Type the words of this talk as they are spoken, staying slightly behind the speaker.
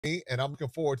and I'm looking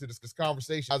forward to this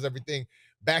conversation. How's everything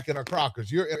back in Accra?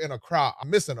 Because you're in Accra. I'm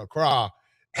missing Accra.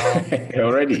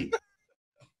 Already.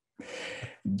 How's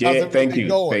Jay, thank everything you.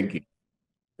 going? Thank you.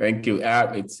 Thank you.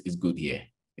 It's good here.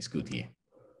 It's good here.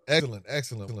 Excellent,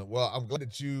 excellent. Well, I'm glad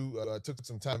that you took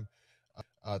some time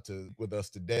with us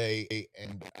today,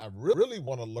 and I really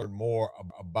want to learn more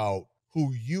about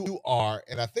who you are,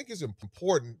 and I think it's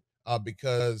important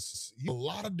because you have a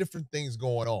lot of different things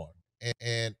going on,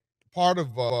 and part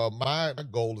of my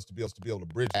goal is to be able to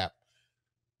bridge that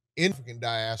in African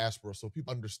diaspora so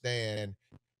people understand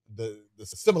the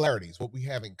similarities, what we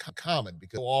have in common,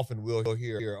 because so often we'll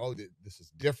hear, oh, this is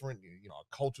different, our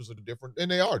cultures are different, and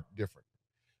they are different.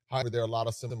 However, there are a lot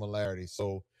of similarities.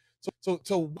 So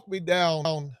walk me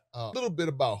down a little bit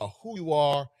about who you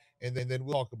are, and then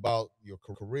we'll talk about your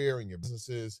career and your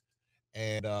businesses,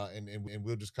 and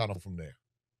we'll just kind of from there.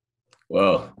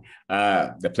 Well,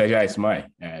 the pleasure is mine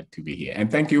to be here,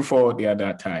 and thank you for the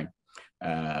other time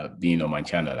being on my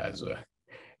channel as well.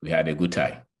 We had a good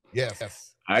time. Yes.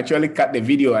 I actually cut the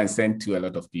video and sent to a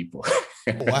lot of people.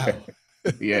 Oh, wow.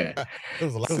 Yeah. There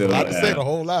was a lot to say, a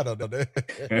whole lot of them.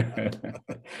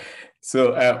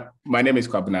 So my name is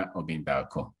Kwabena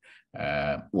Obindako.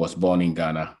 Was born in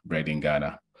Ghana, bred in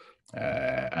Ghana.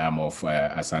 I'm of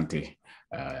Asante.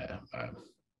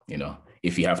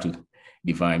 If you have to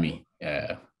define me,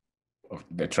 of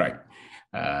the tribe.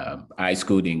 I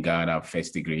schooled in Ghana,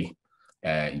 first degree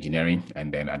engineering,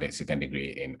 and then at the second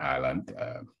degree in Ireland,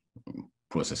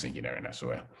 process engineering as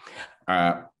well.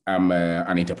 I'm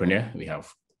an entrepreneur.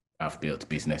 I've built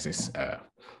businesses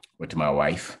with my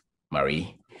wife,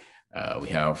 Marie. We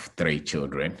have 3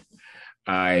 children.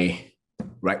 I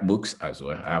write books as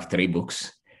well. I have 3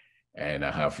 books, and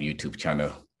I have YouTube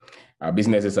channel. Our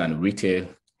businesses are in retail,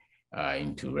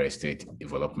 into real estate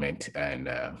development and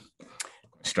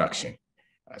construction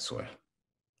as well.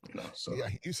 So yeah,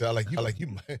 you sound like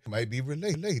you might be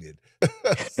related.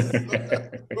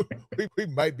 we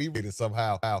might be related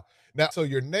somehow. Now, so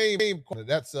your name,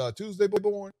 that's Tuesday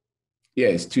born?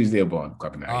 Yes, Tuesday born,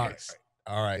 Kwabena, yes.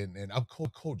 All right, and I'm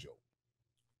Kojo.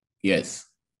 Yes.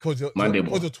 Kojo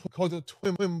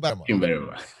Twin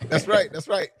Twimberema. That's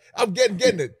right. I'm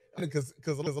getting it, because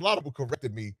a lot of people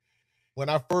corrected me when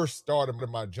I first started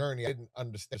my journey. I didn't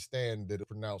understand that it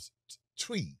pronounced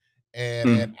Twee,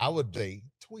 and I would say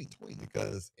Twee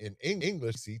because in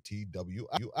English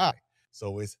CTWI,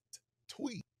 so it's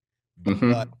Twee.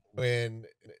 But when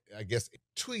I guess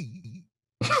Twee,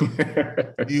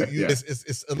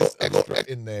 it's a little extra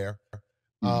in there,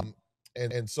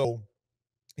 and so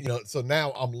so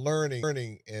now I'm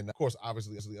learning, and of course,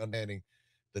 obviously understanding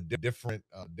the different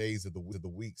days of the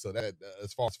week. So that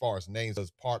as far as names,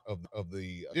 as part of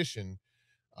the addition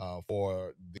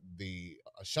for the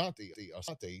Ashanti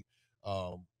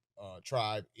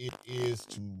tribe, it is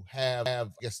to have, I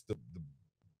guess, the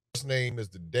first name is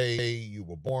the day you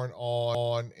were born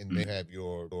on, and then have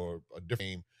your a different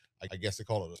name. I guess they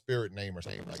call it a spirit name or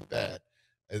something like that.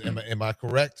 Am I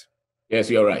correct? Yes,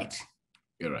 you're right.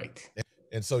 You're right.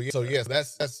 And so yes,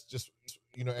 that's just as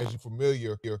you're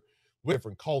familiar with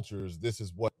different cultures, this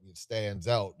is what stands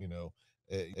out. You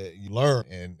learn,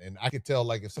 and I could tell,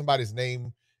 like, if somebody's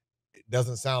name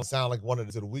doesn't sound like one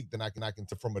of the week, then I can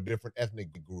tell from a different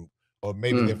ethnic group, or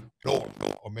maybe they're from North,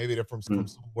 or maybe they're from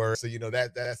somewhere. So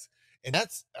that's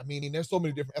I mean, there's so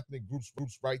many different ethnic groups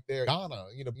right there. Ghana,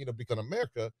 because in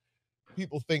America,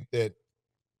 people think that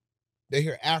they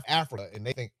hear Africa and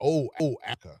they think, oh,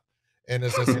 Africa. And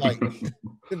it's just like,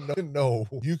 no,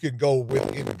 you can go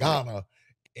within Ghana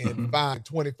and find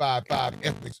 25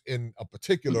 ethnics in a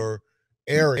particular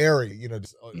area,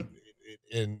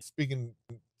 and speaking,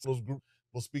 those groups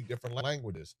will speak different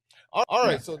languages. All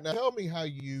right. So now tell me how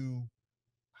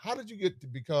did you get to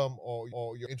become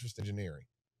or your interest in engineering?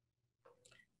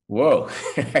 Whoa.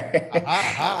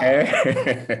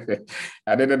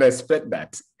 I didn't expect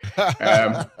that.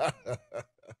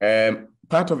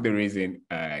 Part of the reason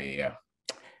I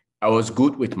was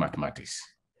good with mathematics,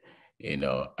 in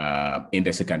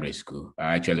the secondary school.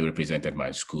 I actually represented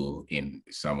my school in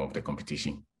some of the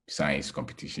science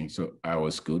competition. So I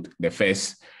was good. The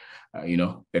first,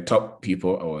 the top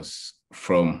people, I was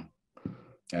from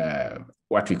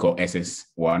what we call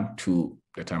SS1 to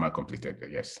the time I completed,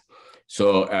 yes.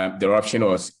 So the option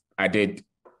was, I did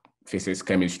physics,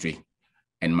 chemistry,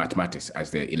 and mathematics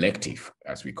as the elective,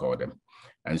 as we call them.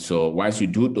 And so once you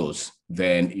do those,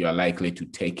 then you're likely to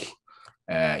take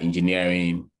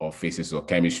engineering or physics or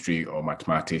chemistry or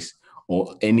mathematics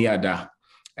or any other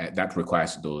that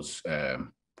requires those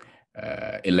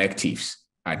electives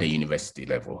at the university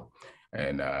level.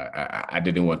 And I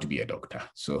didn't want to be a doctor.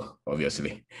 So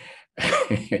obviously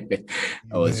I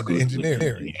You went was into good with engineering.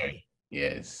 engineering.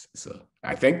 Yes. So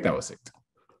I think that was it.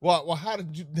 Well, how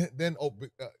did you then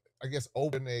I guess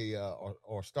open a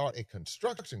or start a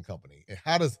construction company? And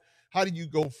how do you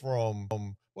go from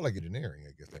well, like engineering?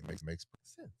 I guess that makes sense.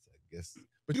 I guess,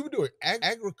 but you were doing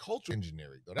agricultural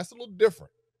engineering though. That's a little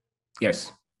different.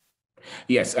 Yes.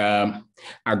 Yes.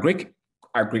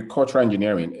 Agricultural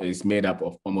engineering is made up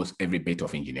of almost every bit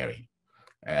of engineering.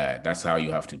 That's how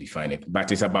you have to define it.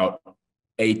 But it's about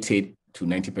 80 to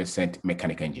 90%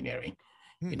 mechanical engineering,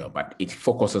 but it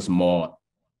focuses more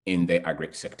in the agri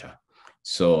sector.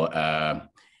 So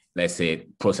let's say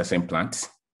processing plants,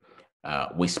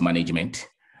 waste management,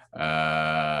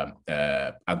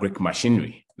 agri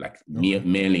machinery, like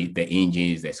mainly the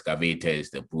engines, the excavators,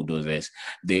 the bulldozers,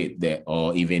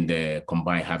 or even the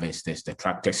combined harvesters, the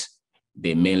tractors,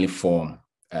 they mainly form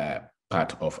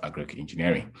part of agri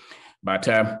engineering. But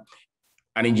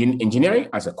engineering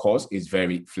as a course is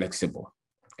very flexible,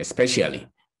 especially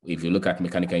if you look at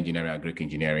mechanical engineering, agri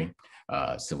engineering,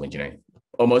 civil engineering.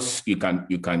 Almost you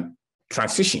can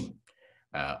transition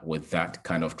with that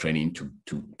kind of training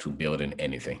to building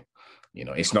anything.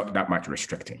 It's not that much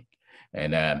restricting.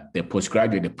 And the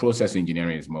postgraduate, the process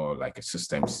engineering is more like a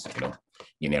systems,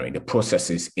 engineering, the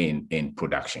processes in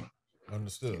production.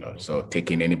 Understood. Okay. So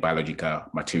taking any biological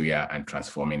material and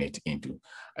transforming it into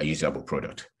a usable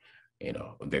product,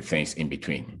 the things in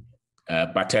between.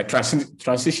 But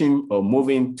transition or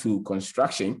moving to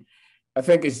construction, I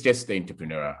think it's just the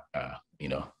entrepreneurial,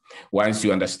 once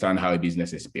you understand how a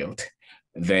business is built,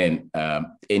 then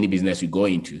any business you go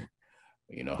into,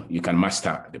 you can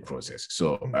master the process.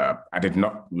 So I did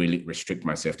not really restrict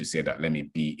myself to say that let me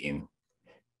be in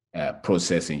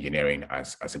process engineering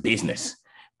as a business.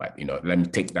 But, let me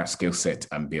take that skill set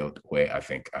and build where I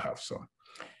think I have some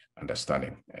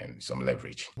understanding and some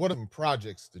leverage. What are the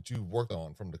projects that you worked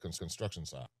on from the construction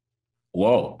side?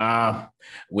 Whoa,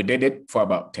 we did it for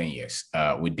about 10 years.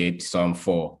 We did some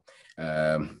for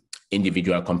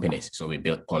individual companies. So we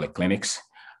built polyclinics.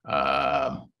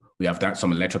 We have done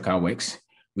some electrical works.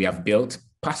 We have built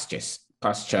pastures.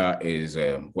 Pasture is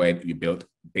where you build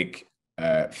big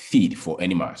feed for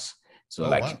animals. So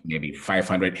maybe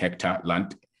 500 hectare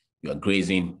land, you're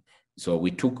grazing. So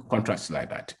we took contracts like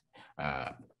that,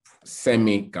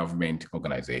 semi-government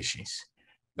organizations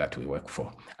that we work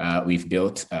for. We've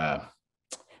built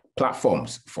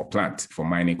platforms for plants, for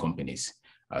mining companies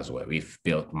as well. We've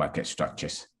built market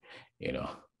structures,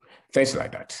 things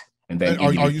like that. And then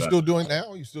are you still doing now?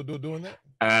 Are you still doing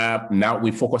that? Now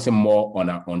we're focusing more on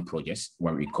our own projects,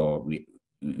 what we call,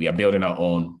 we are building our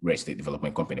own real estate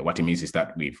development company. What it means is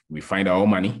that we find our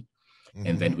own money,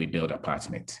 and then we build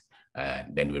apartments,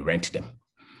 and then we rent them.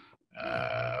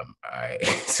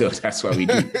 So that's what we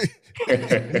do.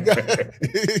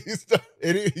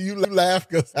 You laugh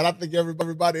and I think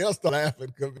everybody else started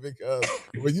laughing because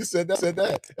when you said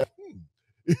that,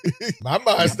 my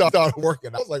mind started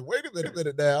working. I was like, wait a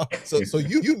minute now. So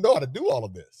you know how to do all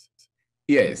of this?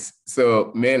 Yes.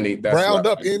 So mainly that's ground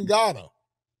up in Ghana.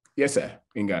 Yes, sir.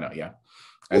 In Ghana, yeah.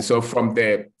 And so from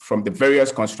the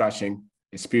various construction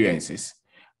experiences,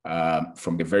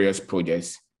 from the various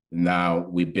projects, now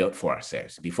we build for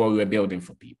ourselves. Before we were building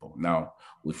for people. Now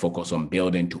we focus on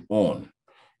building to own,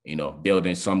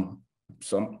 building some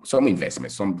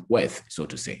investment, some wealth, so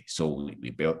to say. So we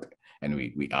built and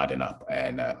we adding up,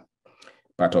 and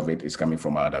part of it is coming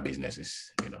from other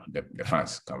businesses. The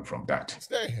funds come from that.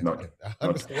 I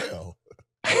understand well.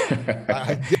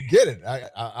 I get it.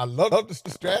 I love the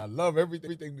strategy. I love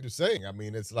everything you're saying. I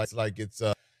mean, it's like it's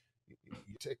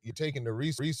you're taking the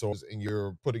resource and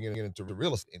you're putting it into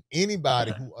real estate. And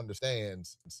anybody who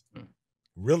understands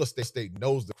real estate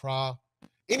knows the Accra,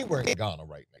 anywhere in Ghana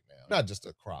right now, not just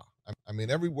Accra. I mean,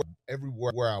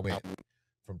 everywhere I went,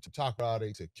 from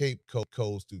Takoradi to Cape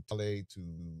Coast to Tale to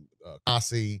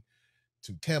Kasi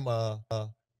to Tema,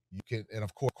 you can, and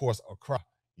of course Accra,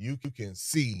 you can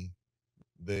see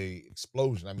the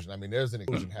explosion. I mean, there's an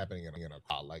explosion happening in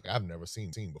Accra like I've never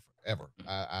seen before ever.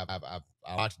 I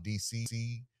watched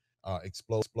DC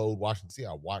explode, Washington DC.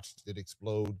 I watched it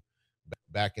explode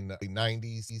back in the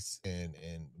 90s and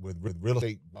with real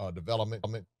estate development,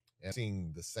 and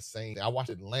seeing the same. I watched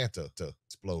Atlanta to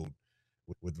explode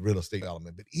with real estate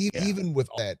development, but even with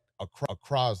all that,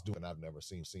 Accra's doing I've never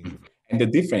seen before. And the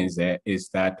difference there is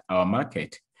that our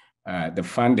market, the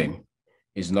funding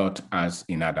is not as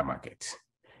in other markets.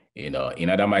 In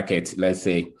other markets, let's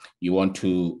say you want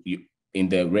to, in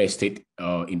the real estate,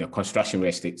 in the construction real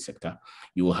estate sector,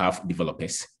 you will have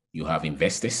developers, you have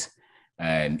investors,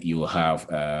 and you have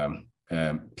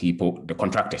people, the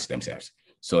contractors themselves.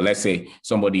 So let's say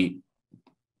somebody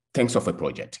thinks of a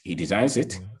project. He designs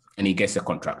it and he gets a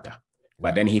contractor.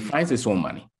 But then he finds his own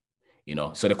money,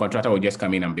 so the contractor will just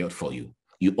come in and build for you.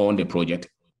 You own the project.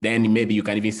 Then maybe you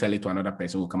can even sell it to another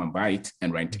person who will come and buy it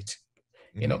and rent it,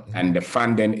 and the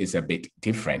funding is a bit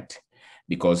different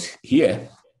because here,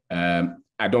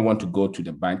 I don't want to go to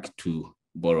the bank to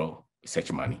borrow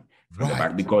such money from the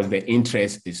bank because the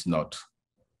interest is not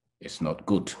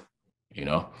good,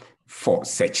 for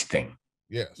such thing.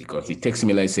 Yes. Because it takes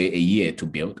me, let's say, a year to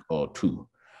build or two.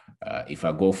 If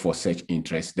I go for such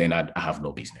interest, then I have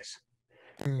no business.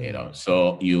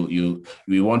 So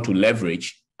we want to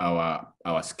leverage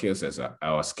our skills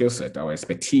our skill set, our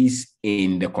expertise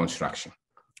in the construction,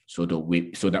 so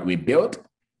that we build,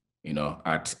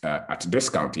 at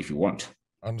discount if you want.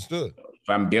 Understood. If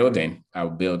I'm building, I'll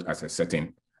build as a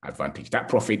certain advantage. That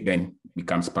profit then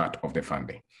becomes part of the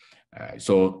funding.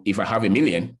 So if I have $1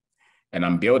 million and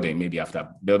I'm building, maybe after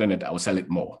building it, I'll sell it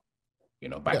more.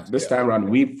 But this time around,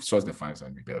 we've sourced the funds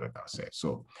and we build it ourselves.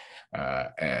 So,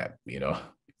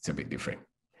 it's a bit different.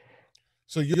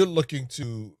 So you're looking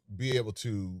to be able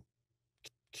to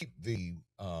keep the,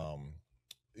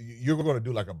 you're going to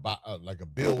do like a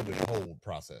build and hold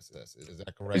process. Is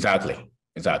that correct? Exactly.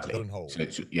 Build and hold.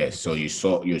 So, yes. So you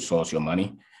source your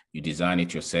money, you design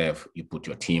it yourself, you put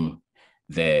your team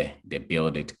there, they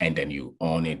build it, and then you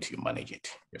own it, you manage it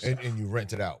yourself. And you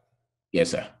rent it out. Yes,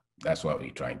 sir. That's what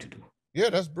we're trying to do. Yeah,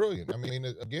 that's brilliant. I mean,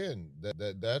 again,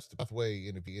 that's the pathway.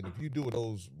 And if you do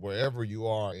those wherever you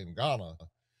are in Ghana,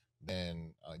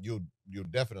 then you'll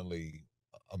definitely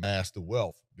amass the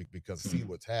wealth because see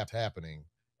what's happening,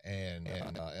 and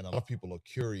a lot of people are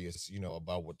curious,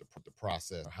 about what the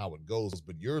process, how it goes.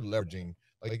 But you're leveraging,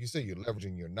 like you say, you're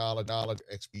leveraging your knowledge,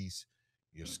 expertise,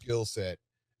 your skill set,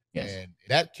 and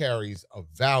that carries a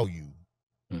value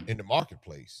in the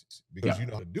marketplace because you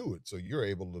know how to do it. So you're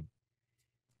able to.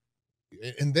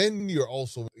 And then you're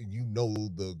also,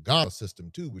 the Ghana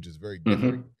system too, which is very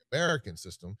different from the American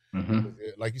system.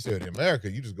 Like you said, in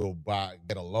America, you just go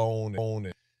get a loan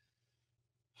and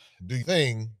do your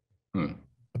thing.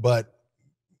 But,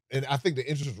 and I think the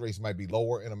interest rates might be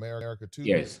lower in America too.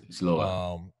 Yes, it's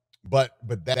lower. But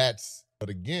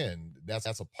again, that's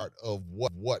a part of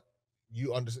what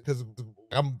you understand, because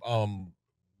I'm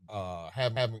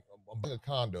having a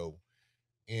condo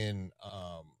in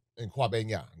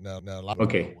Kwabena. Now a lot of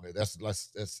people, let's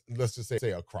just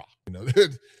say Accra,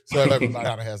 so everybody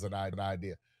kind of has an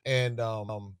idea. And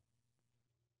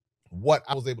what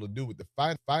I was able to do with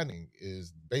the finding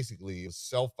is basically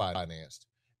self-financed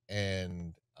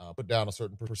and put down a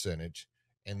certain percentage,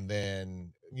 and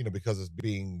then because it's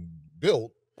being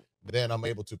built, then I'm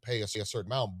able to pay a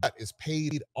certain amount, but it's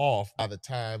paid off by the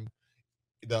time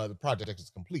the project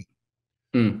is complete.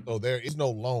 So there is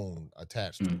no loan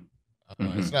attached to it.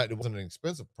 It wasn't an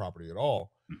expensive property at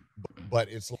all, but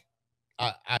it's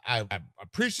I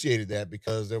appreciated that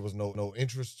because there was no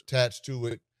interest attached to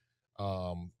it.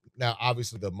 Now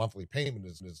obviously the monthly payment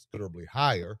is considerably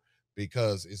higher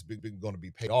because it's going to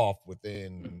be paid off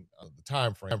within the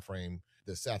time frame.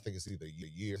 I think it's either a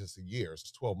year. It's a year.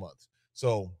 It's 12 months.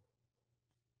 So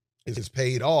it's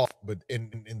paid off, but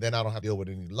and then I don't have to deal with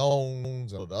any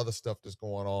loans and the other stuff that's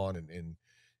going on and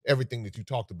everything that you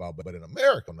talked about. But in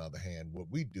America, on the other hand, what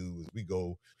we do is we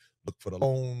go look for the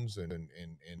loans and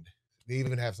they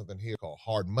even have something here called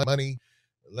hard money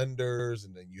lenders,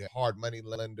 and then you have hard money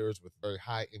lenders with very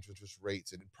high interest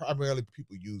rates, and primarily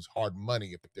people use hard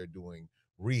money if they're doing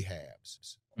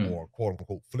rehabs or quote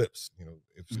unquote flips.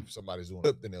 If somebody's doing a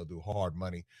flip, then they'll do hard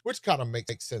money, which kind of makes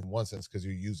sense in one sense because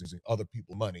you're using other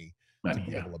people's money to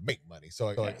be able to make money. So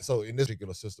in this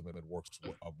particular system, it works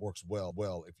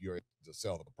well if you're able to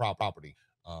sell the property.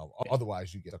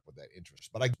 Otherwise, you get stuck with that interest.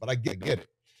 But I get it.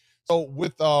 So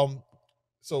with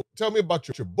so tell me about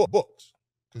your books,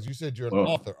 because you said you're an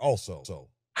author also. So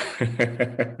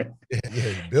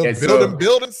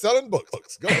building, selling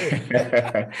books. Go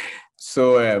ahead.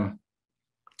 So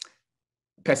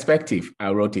Perspective, I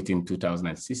wrote it in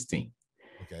 2016.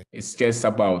 Okay. It's just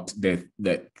about the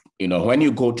when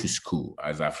you go to school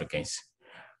as Africans,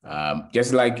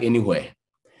 just like anywhere,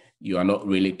 you are not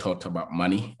really taught about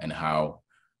money and how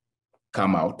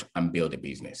come out and build a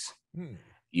business.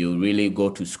 You really go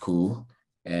to school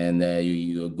and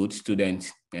you're a good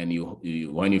student, and you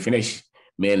when you finish,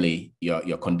 mainly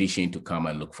you're conditioned to come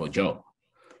and look for a job.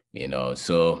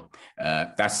 So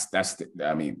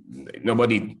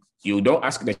nobody. You don't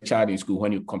ask the child in school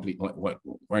when you complete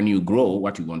when you grow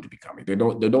what you want to become. They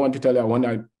don't want to tell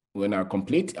you when I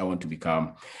complete I want to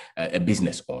become a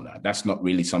business owner. That's not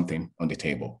really something on the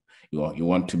table. You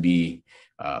want to be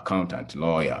accountant,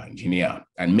 lawyer, engineer,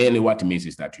 and mainly what it means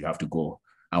is that you have to go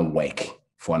and work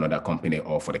for another company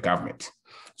or for the government.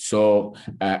 So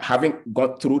having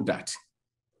gone through that,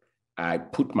 I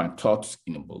put my thoughts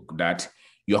in a book that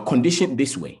you're conditioned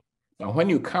this way. But when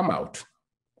you come out,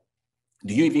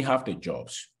 do you even have the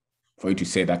jobs for you to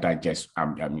say that I'm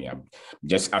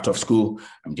just out of school,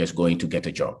 I'm just going to get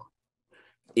a job?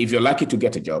 If you're lucky to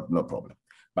get a job, no problem.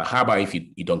 But how about if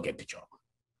you don't get the job?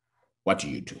 What do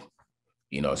you do?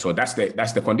 So that's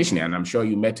the conditioning. And I'm sure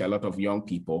you met a lot of young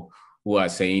people who are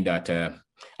saying that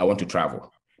I want to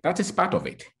travel. That is part of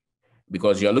it,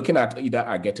 because you're looking at either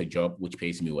I get a job which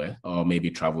pays me well, or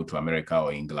maybe travel to America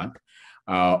or England,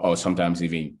 or sometimes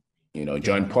even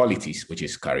join politics, which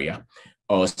is career,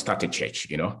 or start a church.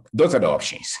 Those are the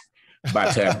options.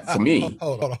 But for me,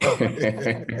 hold on.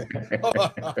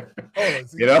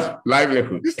 See,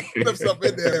 livelihood. You slip something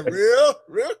in there real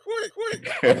quick.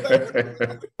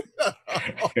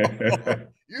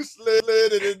 You slid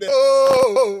it in there.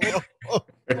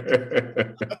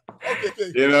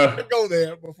 Okay. Go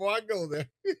there. Before I go there.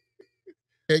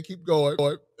 Okay, keep going.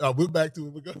 We're back to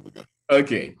it. We're go.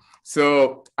 Okay,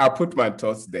 so I'll put my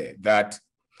thoughts there that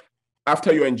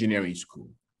after your engineering school,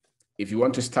 if you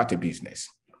want to start a business,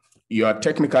 you are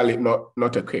technically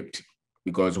not equipped,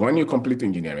 because when you complete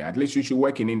engineering, at least you should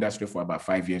work in industry for about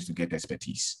 5 years to get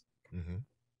expertise. Mm-hmm.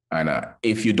 And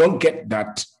if you don't get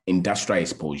that industrial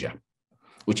exposure,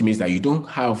 which means that you don't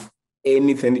have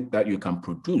anything that you can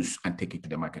produce and take it to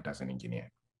the market as an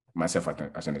engineer, myself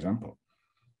as an example.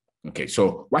 Okay,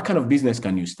 so what kind of business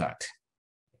can you start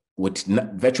with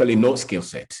virtually no skill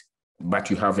set, but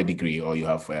you have a degree or you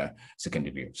have a second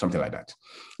degree, something like that?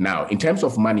 Now, in terms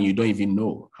of money, you don't even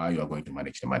know how you are going to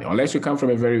manage the money, unless you come from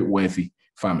a very wealthy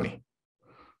family,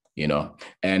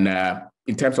 And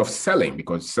in terms of selling,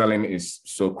 because selling is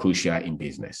so crucial in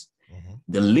business, mm-hmm.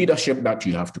 The leadership that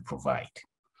you have to provide,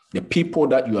 the people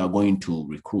that you are going to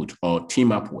recruit or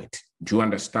team up with, do you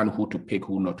understand who to pick,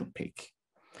 who not to pick?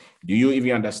 Do you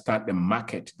even understand the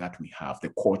market that we have, the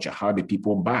culture, how the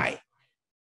people buy?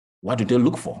 What do they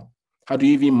look for? How do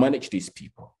you even manage these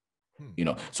people?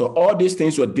 So all these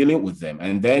things, you're dealing with them.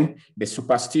 And then the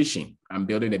superstition, I'm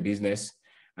building a business,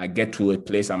 I get to a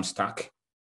place, I'm stuck.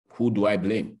 Who do I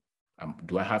blame?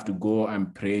 Do I have to go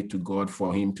and pray to God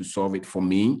for him to solve it for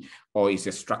me? Or is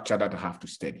a structure that I have to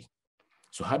study?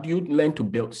 So how do you learn to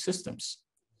build systems?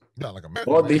 Not like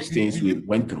all these things we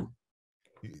went through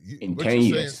in 10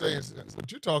 years.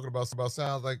 What you're talking about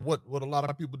sounds like what a lot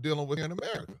of people dealing with here in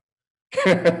America.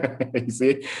 You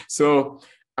see? So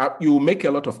you make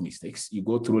a lot of mistakes. You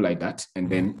go through like that. And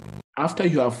then after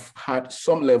you have had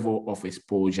some level of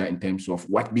exposure in terms of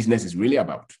what business is really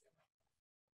about,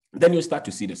 then you start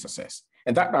to see the success.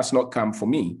 And that does not come, for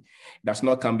me, does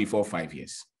not come before 5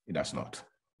 years. It does not.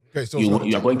 Okay, so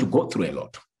you are going to go through a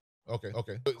lot. Okay.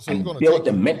 So and build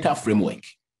a mental framework.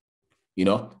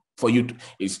 For you,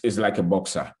 it's like a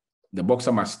boxer. The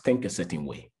boxer must think a certain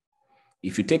way.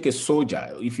 If you take a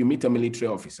soldier, if you meet a military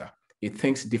officer, he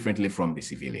thinks differently from the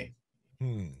civilian.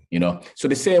 So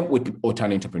the same with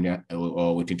an entrepreneur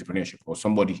or with entrepreneurship, or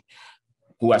somebody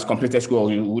who has completed school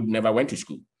or who never went to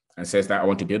school and says that I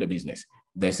want to build a business.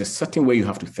 There's a certain way you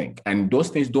have to think, and those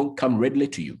things don't come readily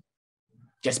to you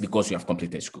just because you have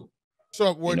completed school.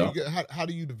 So where do you get, how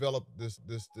do you develop the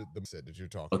mindset that you're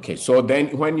talking about? So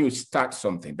then when you start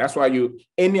something, that's why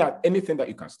anything that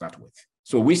you can start with.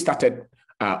 So we started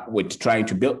with trying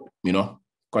to build,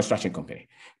 construction company,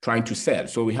 trying to sell.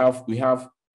 So we have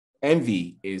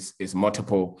Envy is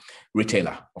multiple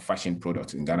retailer of fashion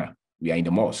products in Ghana. We are in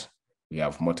the malls. We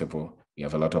have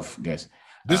a lot of guests.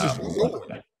 This is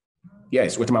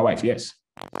yes, with my wife, yes.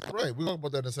 Right, we'll talk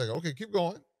about that in a second. Okay, keep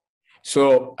going.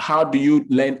 So how do you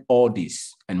learn all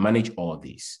this and manage all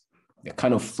this? The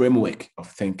kind of framework of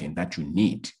thinking that you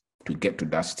need to get to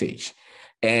that stage.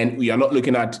 And we are not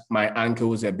looking at my uncle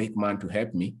who's a big man to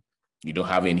help me. You don't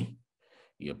have any.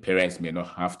 Your parents may not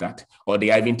have that. Or they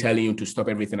are even telling you to stop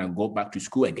everything and go back to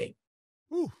school again.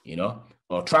 Ooh.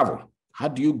 Or travel. How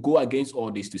do you go against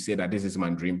all this to say that this is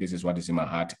my dream, this is what is in my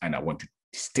heart, and I want to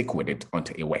stick with it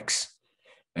until it works?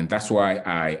 And that's why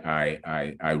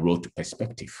I wrote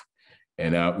Perspective.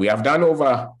 And we have done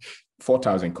over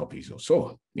 4,000 copies or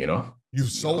so, You've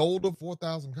sold over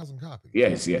 4,000 copies?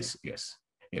 Yes.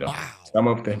 Wow.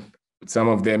 Some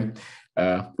of them,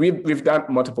 we've done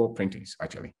multiple printings,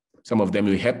 actually. Some of them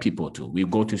we help people too. We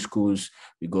go to schools,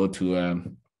 we go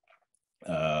to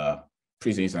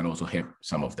prisons and also help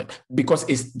some of them. Because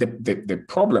it's the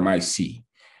problem I see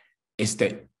is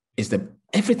that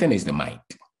everything is the mind.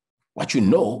 What you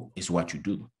know is what you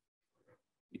do.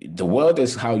 The world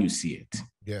is how you see it.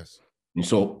 Yes. And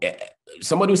so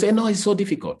somebody will say, no, it's so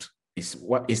difficult. It's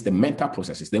what is the mental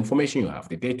process, it's the information you have,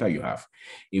 the data you have.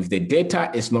 If the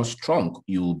data is not strong,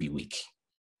 you will be weak,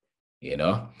 you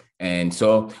know? And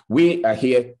so we are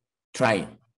here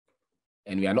trying,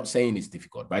 and we are not saying it's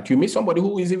difficult, but you meet somebody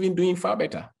who is even doing far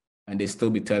better, and they still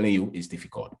be telling you it's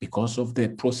difficult because of the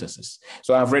processes.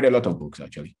 So I've read a lot of books,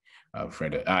 actually. I've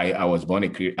read, I was born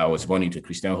into a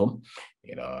Christian home,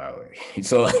 you know,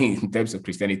 so in terms of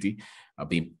Christianity, I've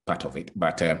been part of it,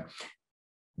 but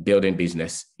building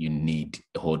business, you need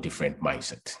a whole different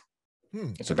mindset.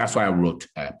 So that's why I wrote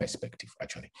Perspective,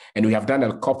 actually. And we have done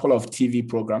a couple of TV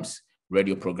programs,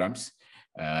 radio programs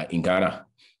in Ghana,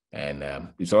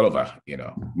 and it's all over, you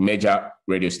know, major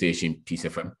radio station, Peace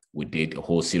FM. We did a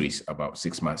whole series about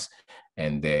 6 months,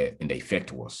 and the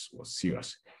effect was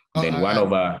serious. Then one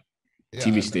of our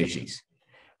TV stations,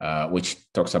 which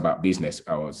talks about business,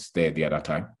 I was there the other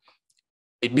time.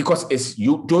 Because it's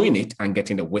you doing it and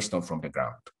getting the wisdom from the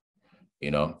ground,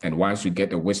 you know. And once you get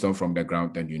the wisdom from the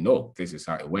ground, then you know this is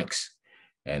how it works.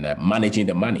 And managing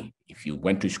the money. If you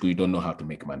went to school, you don't know how to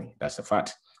make money. That's a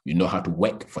fact. You know how to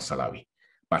work for salary.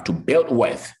 But to build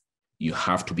wealth, you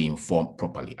have to be informed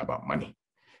properly about money.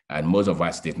 And most of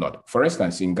us did not. For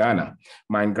instance, in Ghana,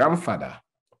 my grandfather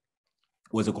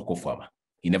was a cocoa farmer.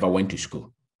 He never went to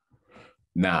school.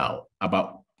 Now,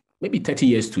 about maybe 30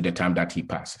 years to the time that he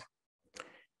passed,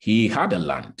 he had a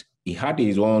land. He had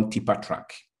his own tipper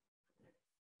truck.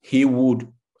 He would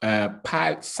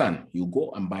pile sand. You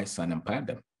go and buy sand and pile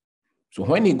them. So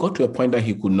when he got to a point that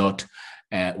he could not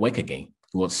work again,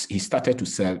 he started to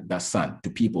sell that sand to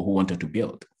people who wanted to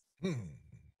build.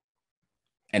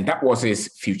 And that was his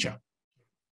future.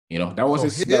 You know, that was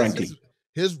his guarantee.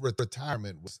 His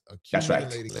retirement was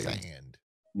accumulating sand.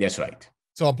 That's right.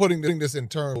 So I'm putting this in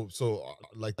terms, so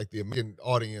like the American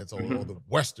audience or the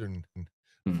Western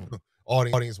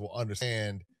audience will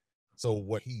understand. So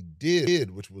what he did,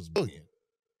 which was brilliant,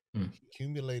 he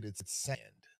accumulated sand.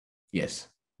 Yes.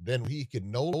 Then he could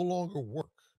no longer work.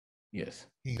 Yes.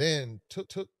 He then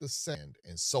took the sand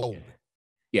and sold it.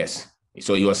 Yes.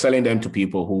 So he was selling them to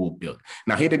people who would build.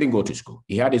 Now, he didn't go to school.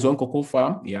 He had his own cocoa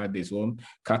farm. He had his own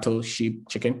cattle, sheep,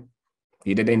 chicken.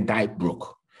 He didn't die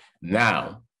broke.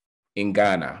 Now, in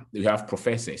Ghana, we have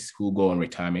professors who go on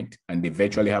retirement and they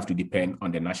virtually have to depend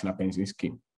on the national pension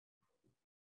scheme.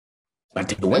 But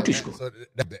they went to school. So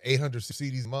the 800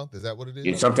 CDs a month, is that what it is?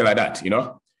 It's something like that, you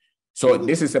know? So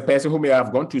this is a person who may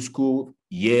have gone to school,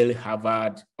 Yale,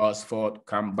 Harvard, Oxford,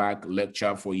 come back,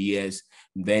 lecture for years.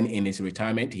 Then in his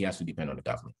retirement, he has to depend on the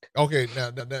government. Okay,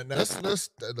 now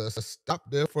let's stop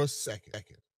there for a second.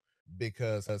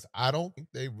 Because I don't think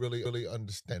they really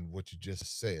understand what you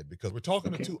just said. Because we're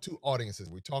talking to two audiences.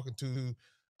 We're talking to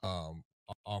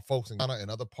our folks in Ghana and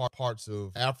other parts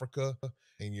of Africa,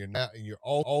 and you're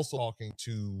also talking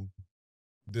to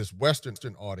this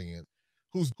Western audience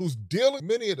who's dealing with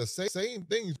many of the same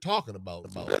things you're talking about.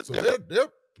 So they're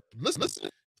listen,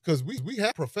 because we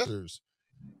have professors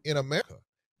in America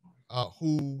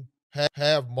who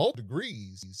have multiple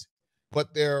degrees,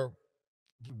 but they're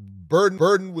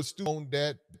burdened with student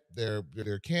debt. They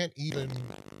can't even,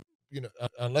 you know,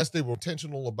 unless they were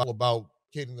intentional about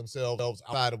getting themselves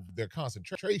outside of their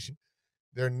concentration.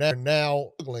 They're now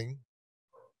struggling,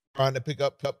 trying to pick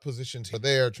up positions here,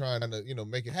 there, trying to, you know,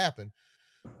 make it happen.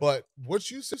 But what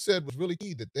you said was really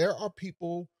key, that there are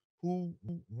people who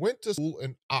went to school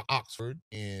in Oxford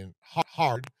and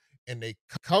Harvard, and they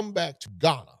come back to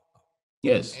Ghana.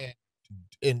 Yes.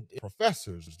 And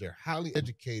professors, they're highly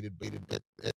educated, but at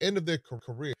the end of their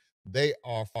career, they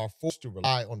are forced to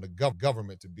rely on the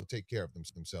government to take care of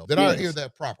themselves. Did I hear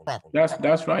that properly?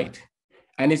 That's right.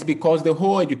 And it's because the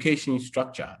whole education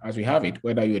structure, as we have it,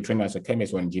 whether you're trained as a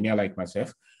chemist or engineer like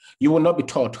myself, you will not be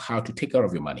taught how to take care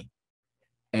of your money.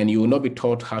 And you will not be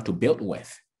taught how to build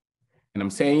wealth. And I'm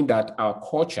saying that our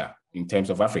culture, in terms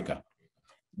of Africa,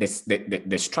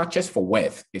 the structures for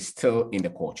wealth is still in the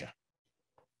culture.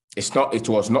 It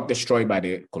was not destroyed by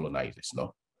the colonizers,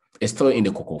 no. It's still in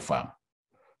the cocoa farm.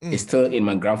 It's still in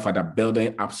my grandfather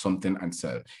building up something and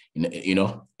sell, you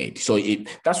know.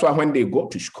 That's why when they go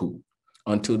to school,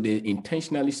 until they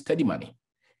intentionally study money,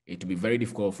 it will be very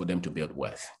difficult for them to build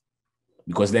wealth,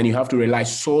 because then you have to rely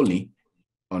solely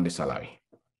on the salary,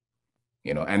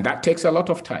 you know, and that takes a lot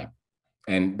of time.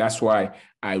 And that's why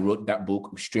I wrote that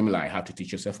book, Streamline: How to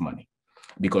Teach Yourself Money.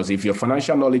 Because if your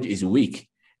financial knowledge is weak,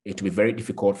 it will be very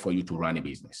difficult for you to run a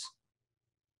business.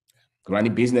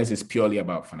 Running business is purely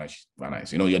about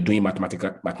finance. You know, you're doing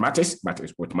mathematics, but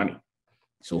it's with money.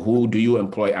 So who do you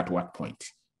employ at what point?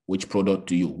 Which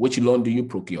product which loan do you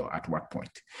procure at what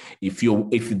point? If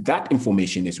that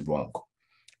information is wrong,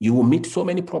 you will meet so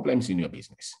many problems in your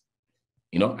business.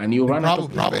 and you run out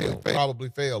of probably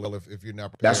fail if you're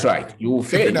not prepared. That's right. You will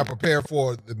fail. If you're not prepared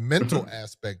for the mental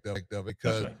aspect of it,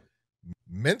 because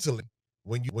mentally,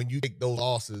 when you take those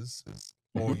losses,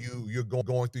 or you're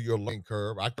going through your learning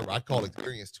curve, I call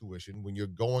experience tuition. When you're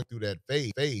going through that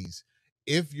phase,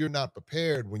 if you're not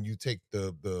prepared when you take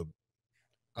the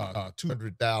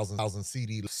 200,000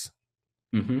 cedis,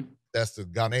 that's the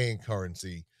Ghanaian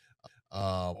currency,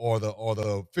 or the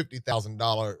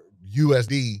 $50,000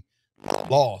 USD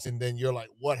loss, and then you're like,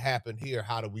 what happened here?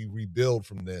 How do we rebuild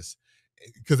from this?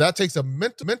 Because that takes a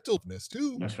mentalness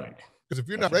too. That's right. Because if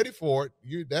you're not ready for it,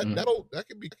 that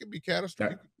can be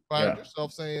catastrophic. You can find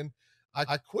yourself saying,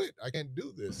 I quit. I can't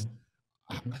do this.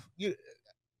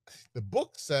 The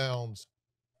book sounds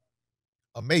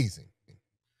amazing.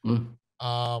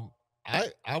 I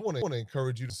want to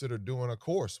encourage you to consider doing a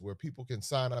course where people can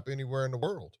sign up anywhere in the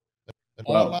world, an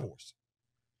online course.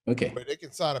 Okay. Where they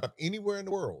can sign up anywhere in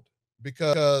the world,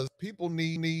 because people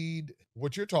need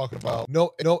what you're talking about.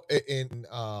 No, in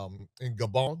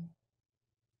Gabon,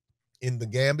 in the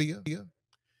Gambia,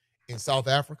 in South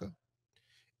Africa,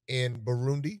 in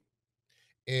Burundi,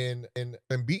 in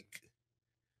Mozambique,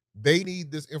 they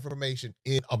need this information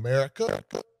in America,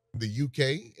 the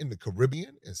UK, in the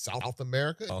Caribbean, in South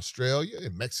America, Australia,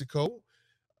 in Mexico.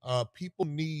 People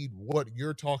need what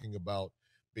you're talking about,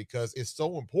 because it's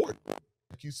so important.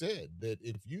 Like you said, that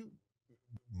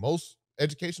most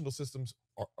educational systems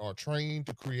are trained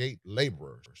to create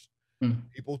laborers,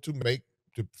 people to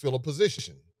fill a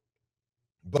position.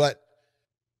 But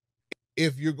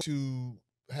if you're going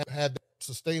to have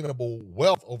sustainable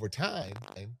wealth over time,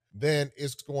 then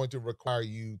it's going to require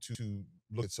you to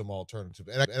look at some alternative.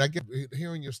 And I get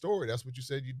hearing your story. That's what you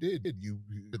said you did. You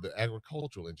did the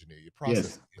agricultural engineer, you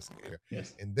process engineer.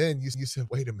 Yes. And then you said,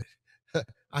 wait a minute,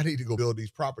 I need to go build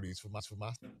these properties for my.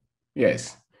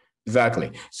 Yes,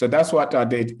 exactly. So that's what I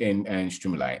did in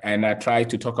Streamline. And I tried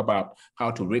to talk about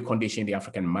how to recondition the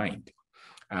African mind,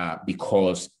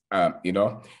 because,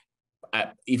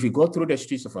 if you go through the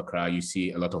streets of Accra, you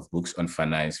see a lot of books on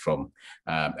finance from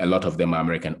a lot of them are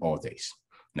American authors.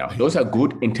 Now, those are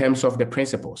good in terms of the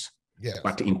principles. Yes.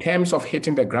 But in terms of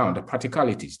hitting the ground, the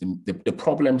practicalities, the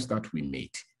problems that we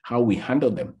meet, how we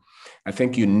handle them, I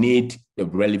think you need the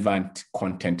relevant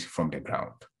content from the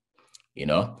ground.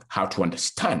 How to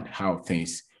understand how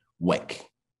things work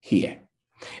here.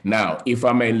 Now, if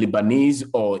I'm a Lebanese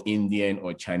or Indian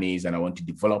or Chinese and I want to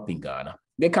develop in Ghana,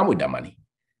 they come with their money.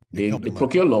 They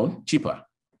procure loan cheaper.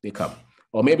 They come.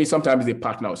 Or maybe sometimes they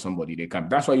partner with somebody, they come.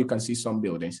 That's why you can see some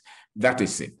buildings. That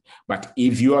is it. But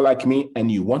if you are like me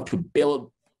and you want to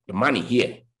build the money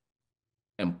here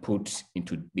and put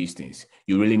into these things,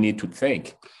 you really need to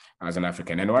think as an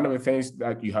African. And one of the things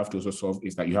that you have to also solve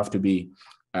is that you have to be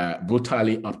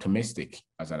brutally optimistic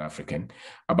as an African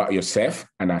about yourself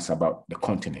and as about the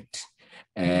continent.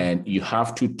 And you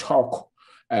have to talk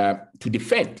to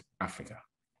defend Africa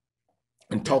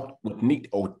and talk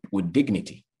with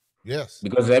dignity. Yes.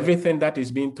 Because everything that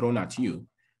is being thrown at you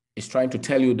is trying to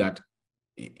tell you that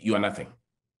you are nothing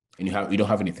and you don't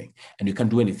have anything and you can't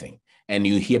do anything. And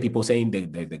you hear people saying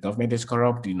the government is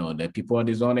corrupt, the people are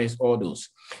dishonest, all those.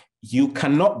 You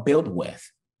cannot build wealth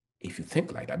if you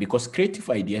think like that, because creative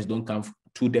ideas don't come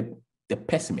to the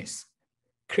pessimists.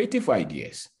 Creative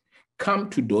ideas come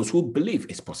to those who believe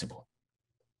it's possible.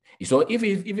 So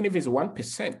even if it's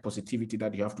 1% positivity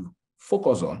that you have to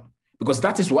focus on, because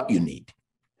that is what you need.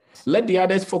 Let the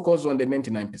others focus on the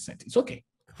 99%. It's okay.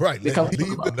 Right. Let them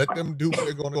do what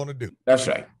they're going to do. That's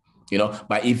right.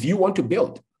 But if you want to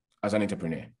build as an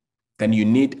entrepreneur, then you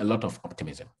need a lot of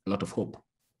optimism, a lot of hope,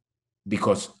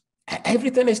 because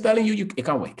everything is telling you it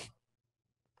can't work.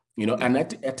 And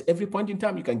at every point in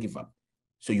time, you can give up.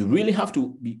 So you really have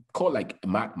to be called like a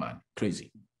madman,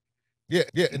 crazy. Yeah,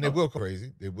 and they will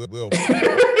crazy. They will.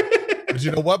 But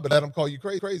you know what? But let them call you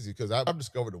crazy, because I've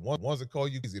discovered the ones that call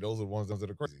you crazy, those are the ones that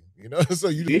are crazy. So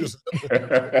you just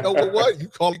what? You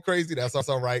call me crazy, that's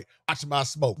all right. Watch my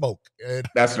smoke. And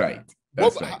that's right.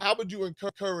 How would you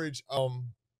encourage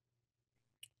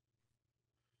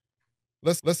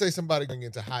let's say somebody going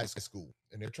into high school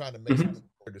and they're trying to make some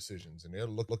decisions, and they're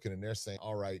looking and they're saying,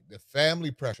 all right, the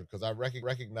family pressure, because I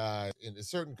recognize in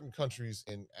certain countries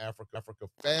in Africa,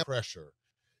 family pressure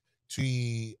to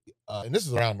be, and this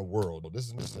is around the world.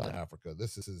 This is not Africa.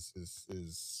 This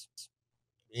is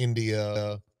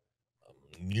India.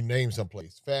 You name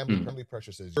someplace. Family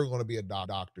pressure says you're going to be a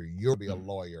doctor, you're going to be a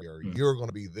lawyer, you're going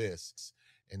to be this,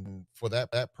 and for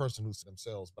that person who said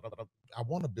themselves, but I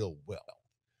want to build wealth.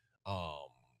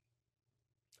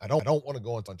 I don't want to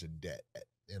go into a bunch of debt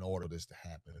in order for this to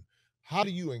happen. How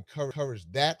do you encourage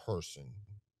that person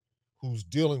who's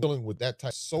dealing with that type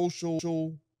of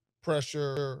social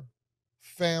pressure,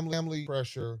 family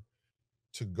pressure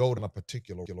to go down a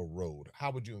particular road?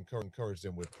 How would you encourage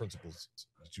them with principles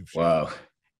that you've shared? Well,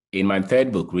 in my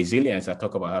third book, Resilience, I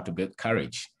talk about how to build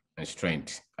courage and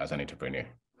strength as an entrepreneur.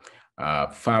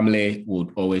 Family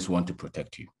would always want to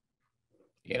protect you.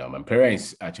 You know, my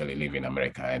parents actually live in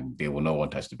America, and they will not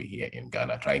want us to be here in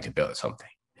Ghana trying to build something.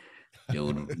 They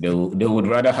would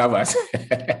rather have us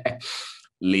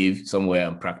live somewhere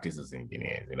and practice as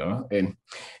engineers, you know. And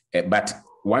but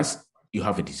once you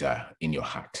have a desire in your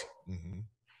heart,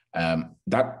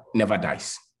 that never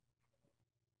dies.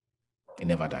 It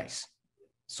never dies.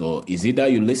 So it's either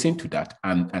you listen to that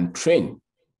and train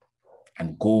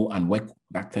and go and work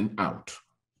that thing out,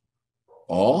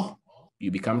 or you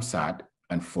become sad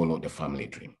and follow the family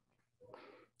dream.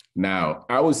 Now,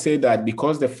 I would say that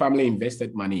because the family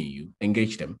invested money in you,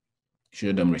 engage them,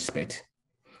 show them respect.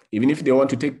 Even if they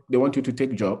want you to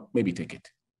take job, maybe take it.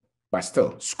 But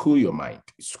still, school your mind,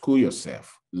 school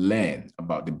yourself, learn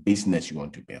about the business you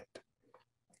want to build.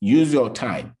 Use your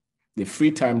time, the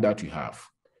free time that you have,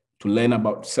 to learn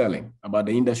about selling, about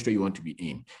the industry you want to be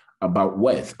in, about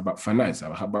wealth, about finance,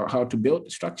 about how to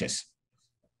build structures.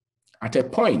 At a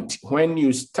point when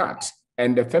you start,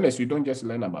 and the thing is, you don't just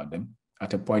learn about them,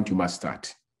 at a point you must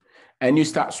start. And you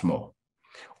start small.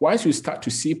 Once you start to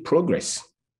see progress,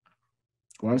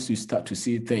 once you start to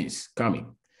see things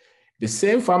coming, the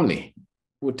same family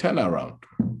will turn around,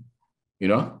 you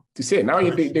know, to say, now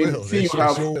they see you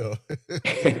have,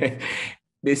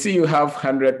 they see you have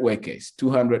 100 workers,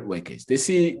 200 workers. They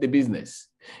see the business.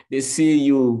 They see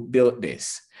you build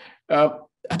this. At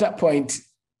that point,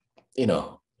 you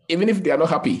know, even if they are not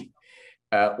happy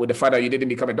with the fact that you didn't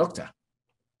become a doctor,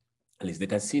 at least they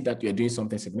can see that you're doing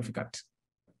something significant,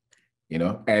 you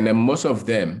know. And most of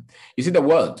them, you see, the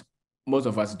world, most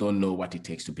of us don't know what it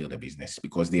takes to build a business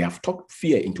because they have talked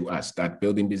fear into us that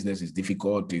building business is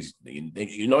difficult.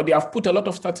 You know, they have put a lot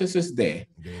of statistics there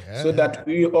so that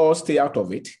we all stay out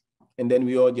of it. And then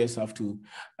we all just have to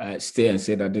stay and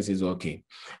say that this is okay.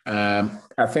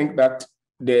 I think that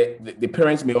the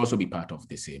parents may also be part of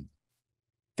the same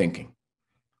thinking.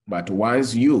 But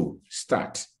once you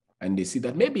start and they see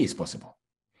that maybe it's possible,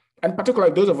 and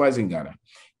particularly those of us in Ghana,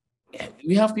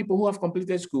 we have people who have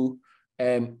completed school,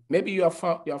 and maybe you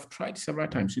have tried several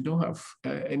times, you don't have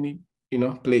any, you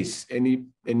know, place, any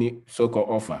so-called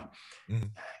offer.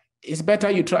 It's better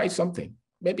you try something.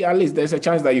 Maybe at least there's a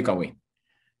chance that you can win,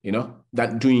 you know,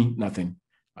 than doing nothing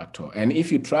at all. And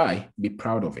if you try, be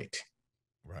proud of it.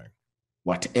 Right.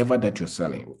 Whatever that you're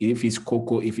selling, if it's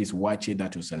cocoa, if it's wache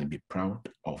that you're selling, be proud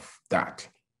of that.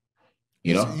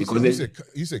 You know, because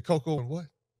you said cocoa and what?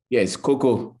 Yes,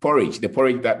 cocoa porridge, the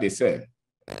porridge that they sell.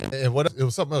 And what? It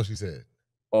was something else you said.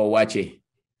 Or wache.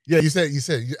 Yeah, you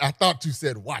said. I thought you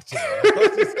said wache.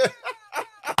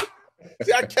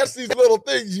 See, I catch these little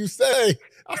things you say.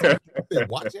 I said,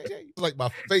 wache? It's like my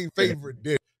favorite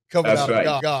dish coming out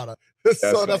of Ghana.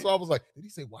 So that's why I was like, did he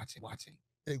say wache?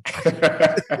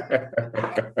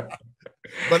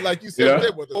 But like you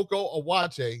said, with cocoa or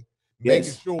wache,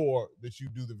 making sure that you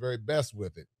do the very best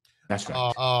with it. That's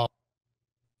right.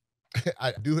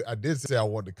 I did say I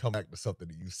wanted to come back to something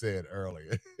that you said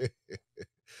earlier.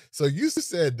 So you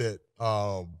said that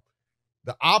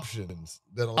the options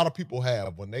that a lot of people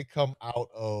have when they come out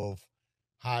of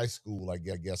high school, I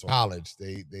guess, or college,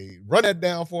 they run that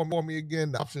down for me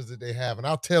again, the options that they have. And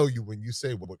I'll tell you when you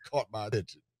say what caught my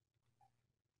attention.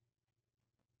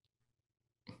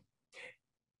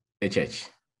 The church.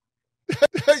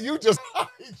 You just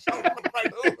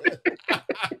right over it.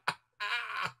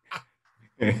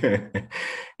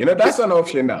 You know, that's an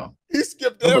option now. He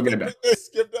skipped everything.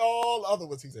 Skipped all other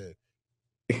ones, he said.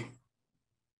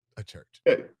 A church.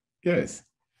 Yes.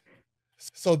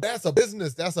 So that's a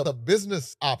business. That's a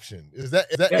business option. Is that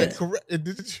correct?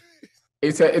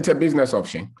 It's a business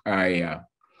option.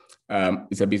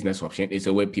 It's a business option. It's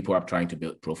a way people are trying to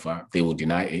build profile. They will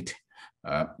deny it.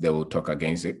 They will talk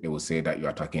against it. They will say that you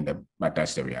are attacking them, but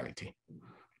that's the reality.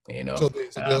 You know.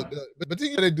 But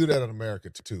they do that in America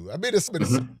too. I mean, it's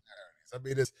similarities. I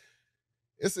mean,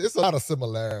 it's a lot of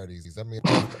similarities. I mean,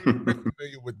 I'm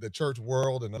familiar with the church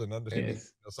world and understanding.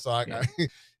 Yes. So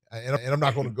and I'm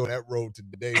not going to go that road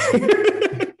today.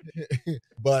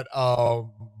 But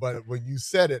when you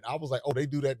said it, I was like, oh, they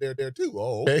do that there too.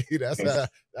 Oh, okay, that's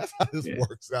how this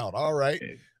works out. All right.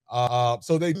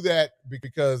 So they do that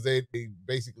because they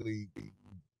basically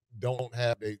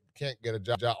they can't get a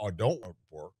job or don't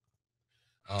work.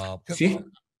 See,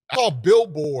 I saw a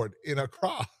billboard in a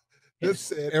crowd that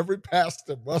said every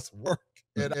pastor must work,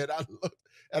 and I looked,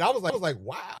 and I was like,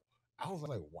 wow. I was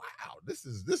like, wow, this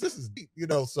is deep,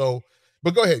 So,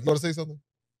 but go ahead. You want to say something?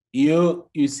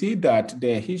 You see that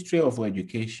the history of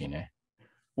education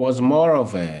was more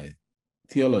of a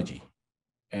theology,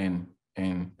 and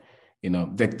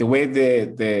the way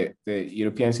the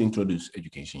Europeans introduced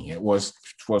education here was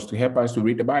to help us to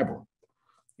read the Bible.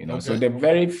 Okay. So the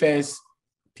very first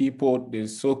people, the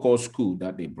so-called school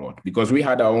that they brought, because we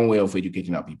had our own way of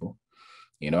educating our people,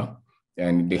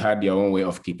 and they had their own way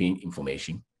of keeping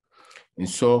information. And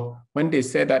so when they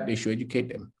said that they should educate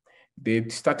them, they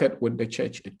started with the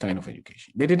church kind of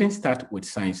education. They didn't start with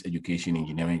science education,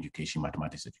 engineering education,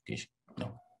 mathematics education.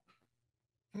 No.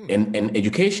 And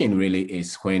education really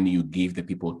is when you give the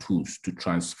people tools to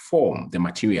transform the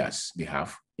materials they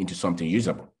have into something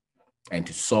usable and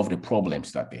to solve the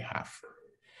problems that they have.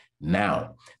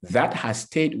 Now, that has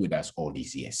stayed with us all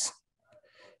these years.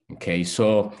 Okay,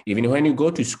 so even when you go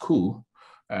to school,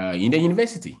 in the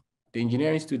university, the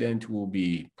engineering student will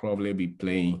probably be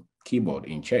playing keyboard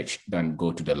in church than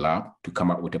go to the lab to come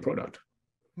up with a product.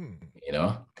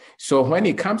 So when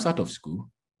he comes out of school,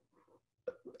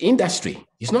 industry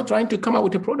is not trying to come up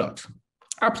with a product.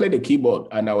 I played the keyboard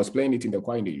and I was playing it in the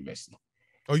choir in the university.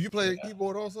 Oh, you play a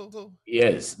keyboard also?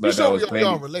 Yes, but I was playing.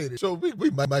 We are related. So we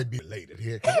might be related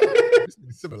here.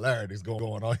 Similarities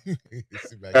going on.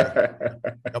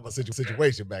 Got my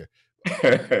situation back.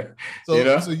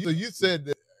 So you said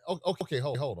that. Okay,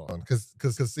 hold on,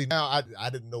 because see, now I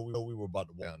didn't know we were about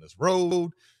to walk down this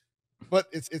road, but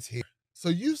it's here. So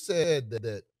you said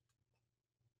that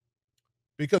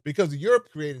because Europe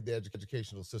created the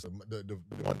educational system, the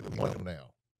one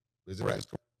now, is it right?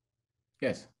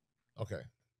 Yes. Okay.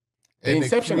 And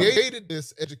they created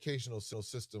this educational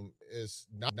system is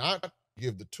not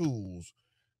give the tools,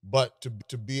 but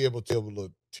to be able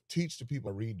to teach the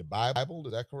people to read the Bible.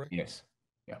 Is that correct? Yes.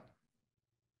 Yeah.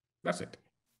 That's it.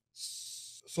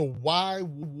 So why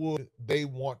would they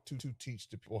want to teach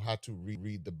the people how to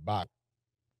read the Bible?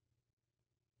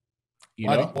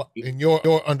 In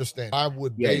your understanding, why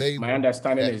would they? My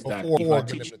understanding is that before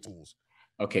giving them the tools.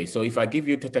 Okay, so if I give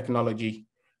you the technology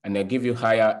and I give you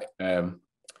higher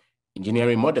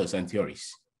engineering models and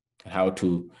theories, how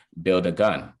to build a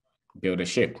gun, build a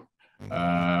ship,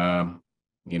 build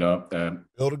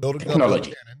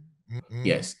technology.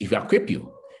 Yes, if I equip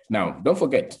you. Now, don't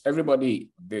forget, everybody,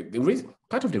 the reason,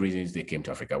 part of the reasons they came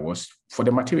to Africa was for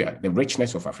the material, the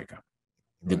richness of Africa,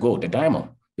 the gold, the diamond,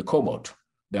 the cobalt,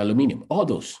 the aluminum, all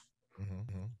those.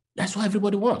 That's what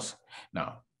everybody wants.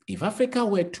 Now, if Africa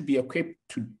were to be equipped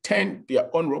to turn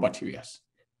their own raw materials,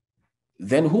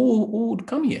 then who would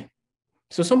come here?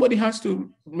 So somebody has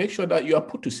to make sure that you are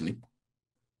put to sleep,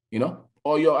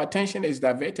 or your attention is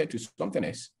diverted to something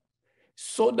else,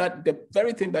 so that the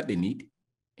very thing that they need,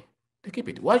 they keep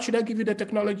it. Why should I give you the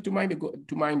technology to mine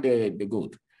the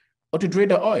gold or to drill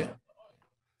the oil?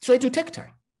 So it will take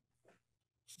time.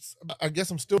 I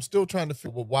guess I'm still trying to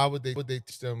figure. Well, why would they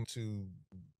teach them to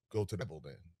go to the Bible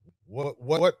then?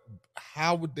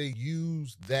 How would they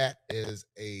use that as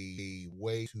a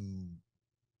way to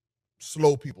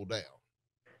slow people down?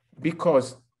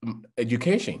 Because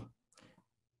education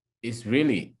is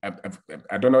really,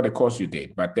 I don't know the course you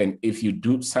did, but then if you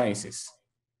do sciences,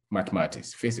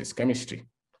 mathematics, physics, chemistry,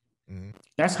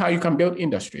 that's how you can build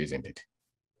industry, isn't it?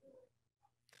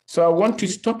 So I want to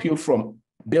stop you from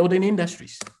building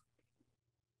industries.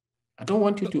 I don't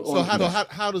want you to own. So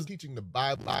how does teaching the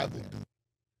Bible do?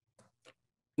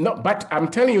 No, but I'm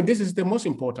telling you, this is the most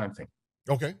important thing.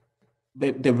 Okay.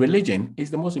 The religion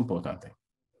is the most important thing.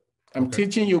 I'm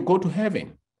teaching you go to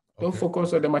heaven. Don't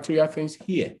focus on the material things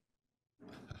here.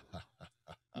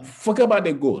 Forget about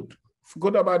the gold.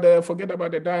 Forget about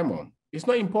the diamond. It's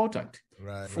not important.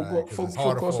 Right.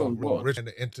 Focus on God. Rich and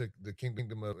to enter the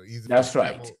kingdom of easy. That's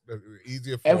right.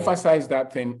 Easier. Emphasize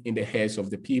that thing in the heads of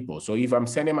the people. So if I'm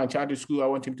sending my child to school, I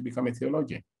want him to become a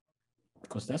theologian,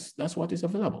 because that's what is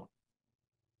available.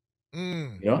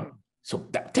 So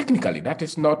technically, that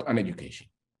is not an education.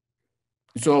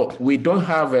 So we don't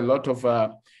have a lot of,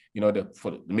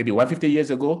 for maybe 150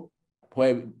 years ago,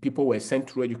 where people were sent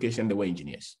through education, they were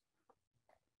engineers.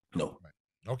 No.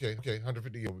 Okay.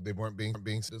 150 years, they weren't being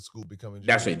sent to school becoming.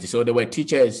 That's right. So they were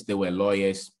teachers, they were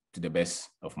lawyers, to the best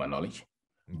of my knowledge.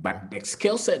 But the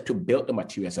skill set to build the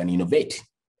materials and innovate,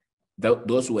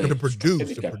 those were to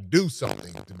produce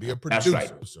something, to be a producer.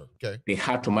 That's right. Okay. They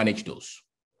had to manage those.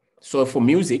 So for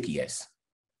music, yes.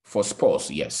 For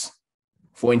sports, yes.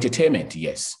 For entertainment,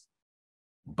 yes.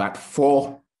 But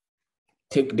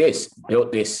take this,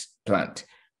 build this plant,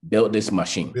 build this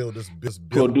machine,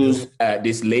 produce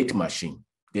this lathe machine,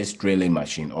 this drilling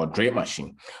machine or drill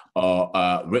machine or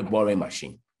rig boring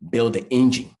machine, build the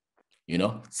engine,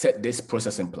 set this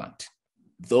processing plant.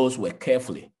 Those were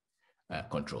carefully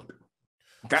controlled.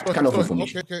 That kind of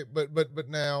information. Okay, but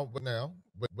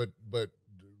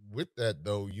with that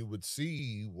though, you would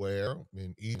see where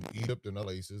in Egypt and other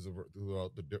places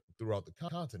throughout the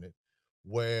continent,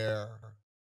 where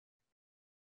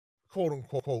quote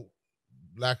unquote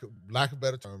lack of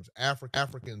better terms,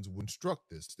 Africans would instruct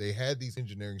this. They had these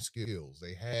engineering skills.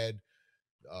 They had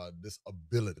this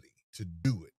ability to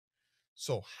do it.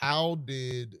 So how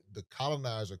did the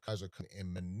colonizer come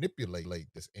and manipulate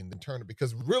this and turn it?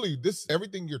 Because really,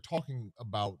 everything you're talking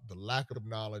about, the lack of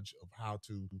knowledge of how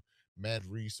to manage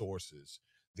resources,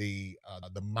 the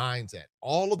mindset,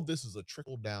 all of this is a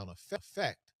trickle down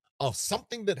effect of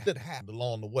something that happened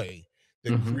along the way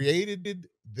that created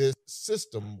this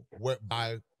system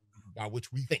by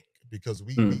which we think, because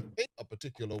we think a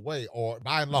particular way, or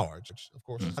by and large, of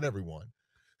course, not everyone,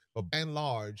 but by and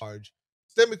large,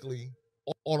 systemically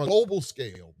on a global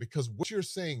scale, because what you're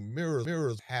saying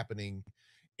mirrors happening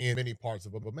in many parts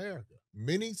of America.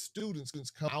 Many students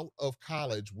come out of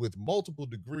college with multiple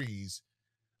degrees,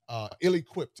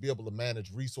 ill-equipped to be able to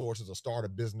manage resources or start a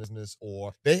business,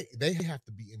 or they have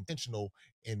to be intentional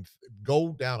and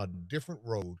go down a different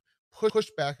road,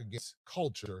 push back against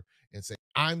culture and say,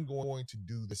 I'm going to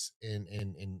do this and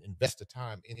invest the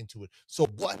time into it. So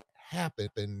what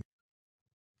happened,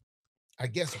 I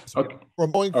guess,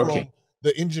 from going from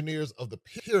the engineers of the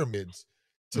pyramids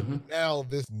to now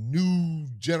this new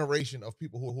generation of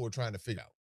people who are trying to figure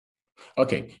out?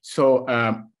 Okay, so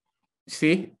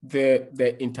see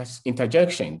the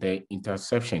interjection, the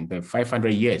interception, the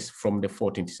 500 years from the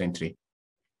 14th century,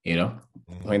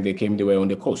 when they were on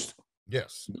the coast.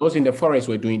 Yes. Those in the forest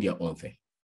were doing their own thing.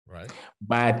 Right.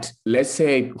 But let's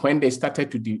say when they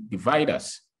started to divide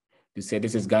us, to say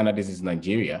this is Ghana, this is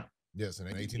Nigeria. Yes, in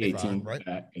 1885,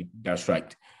 right? That's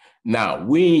right. Now,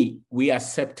 we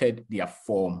accepted their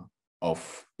form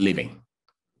of living,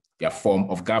 their form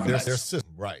of governance, their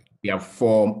system, right? Their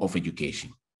form of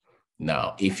education.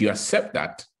 Now, if you accept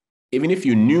that, even if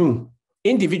you knew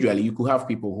individually, you could have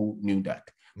people who knew that.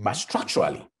 But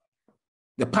structurally,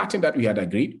 the pattern that we had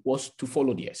agreed was to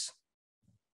follow theirs.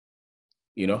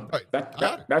 Right.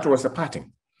 That was the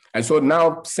pattern. And so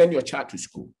now send your child to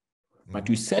school. But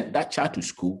you sent that child to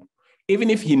school,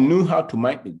 even if he knew how to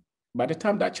mind it, by the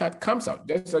time that child comes out,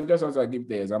 just as I give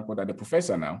the example that the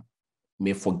professor now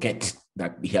may forget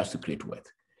that he has to create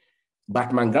wealth.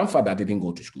 But my grandfather didn't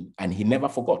go to school and he never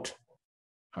forgot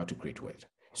how to create wealth.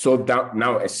 So that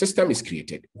now a system is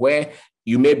created where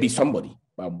you may be somebody,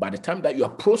 but by the time that you are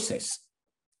processed,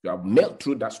 you are melt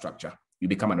through that structure, you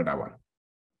become another one.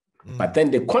 But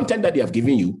then the content that they have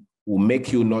given you will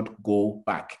make you not go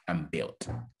back and build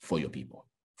for your people,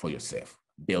 for yourself,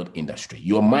 build industry.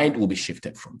 Your mind will be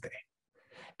shifted from there.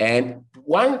 And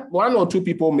one or two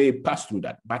people may pass through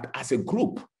that, but as a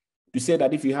group, to say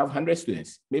that if you have 100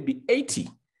 students, maybe 80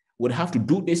 would have to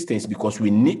do these things because we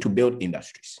need to build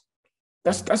industries.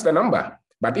 That's the number.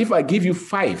 But if I give you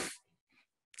 5,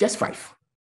 just 5,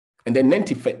 and then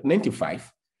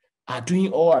 95 are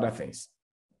doing all other things,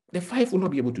 the 5 will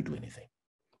not be able to do anything,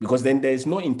 because then there is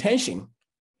no intention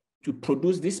to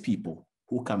produce these people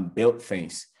who can build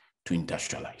things to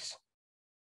industrialize.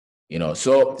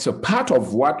 So part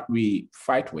of what we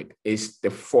fight with is the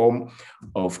form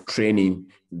of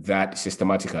training that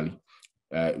systematically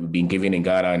we've been given in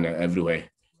Ghana and everywhere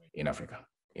in Africa.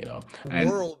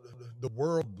 The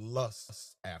world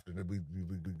lusts after. I'm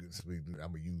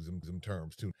gonna use them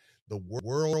terms too. The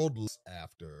world lusts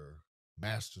after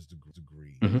master's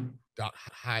degree,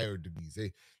 higher degrees.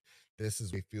 This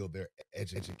is they feel they're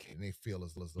educated and they feel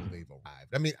as though they've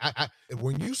arrived. I mean,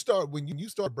 when you start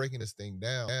breaking this thing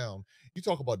down, you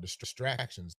talk about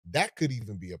distractions. That could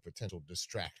even be a potential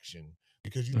distraction,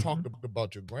 because you talked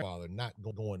about your grandfather not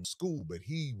going to school, but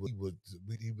he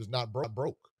was not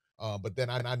broke. But then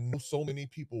I know so many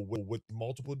people with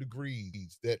multiple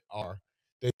degrees that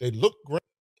they look great,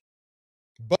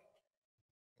 but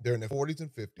they're in their 40s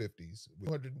and 50s,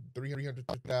 $300,000,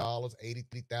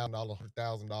 $80,000,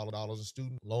 $100,000 in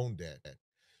student loan debt,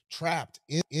 trapped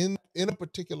in a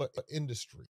particular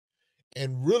industry.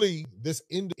 And really, this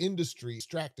industry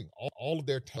extracting all of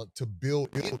their talent to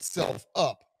build itself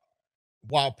up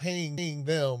while paying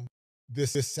them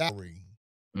this salary.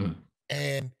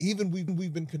 And even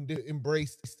we've been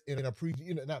embraced and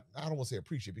appreciate. I don't want to say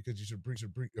appreciate, because you should appreciate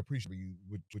what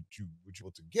you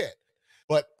want to get,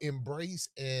 but embrace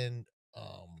and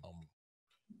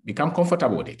become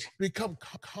comfortable with it. Become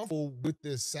comfortable with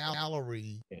this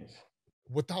salary,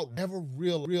 without ever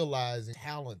realizing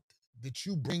talent that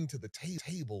you bring to the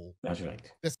table. That's right.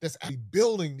 That's actually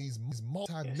building these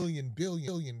multi-million,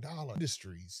 billion-dollar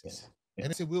industries. Yes. And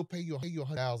they said, we'll pay you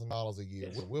 $100,000 a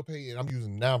year. Yes. We'll pay you.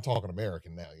 I'm talking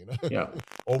American now, you know. Yeah.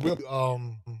 Or we'll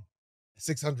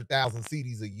 600,000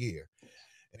 CDs a year.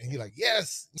 And he's like,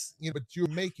 yes, you know, but you're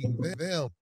making them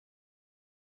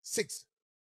 60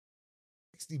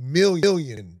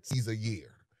 million CDs a year.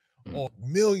 Or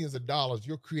millions of dollars,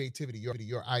 your creativity,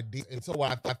 your idea. And so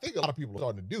what I think a lot of people are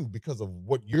starting to do because of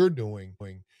what you're doing,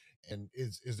 and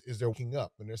is they're waking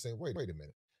up and they're saying, wait a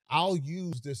minute, I'll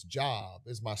use this job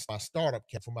as my startup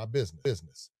cap for my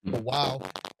business. But while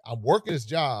I'm working this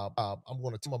job, I'm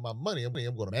going to take my money. I'm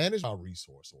going to manage my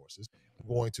resources. I'm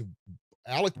going to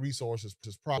allocate resources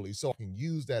properly so I can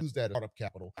use that startup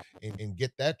capital and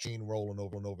get that chain rolling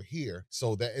over here.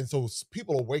 So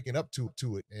people are waking up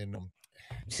to it. And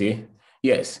see,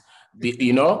 yes,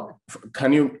 you know,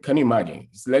 can you imagine?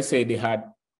 Let's say they had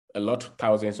a lot of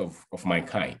thousands of my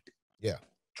kind. Yeah.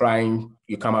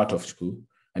 You come out of school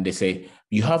and they say,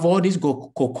 you have all this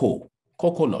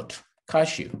coconut,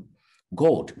 cashew,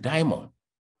 gold, diamond.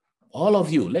 All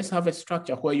of you, let's have a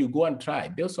structure where you go and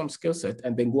build some skill set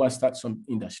and then go and start some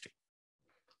industry.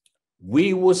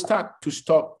 We will start to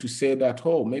stop to say that,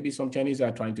 oh, maybe some Chinese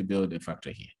are trying to build a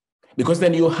factory here. Because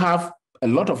then you have a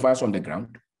lot of us on the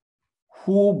ground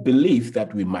who believe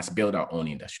that we must build our own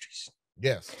industries.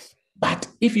 Yes. But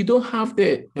if you don't have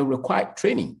the required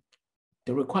training,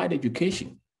 the required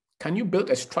education, can you build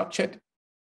a structured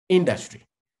industry?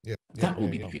 Yeah. That will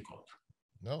be difficult.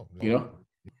 No. You know,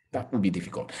 that would be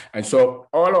difficult. And so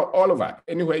all over,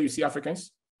 anywhere you see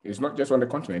Africans, it's not just on the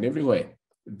continent, everywhere.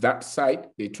 That side,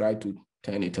 they try to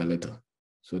turn it a little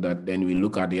so that then we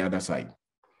look at the other side,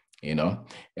 you know,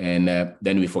 and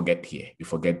then we forget here. We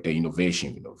forget the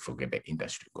innovation, you know, we forget the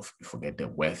industry, we forget the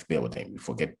wealth building, we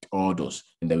forget all those.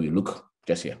 And then we look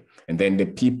just here. And then the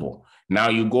people, now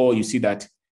you see that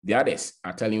the others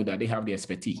are telling you that they have the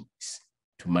expertise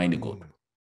to mine the gold.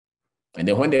 And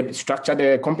then when they structure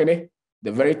the company,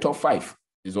 the very top 5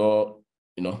 is all,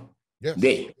 you know, yes.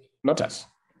 They, not us.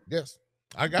 Yes,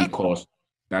 I got because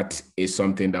that is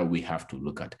something that we have to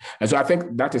look at. And so I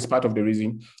think that is part of the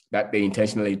reason that they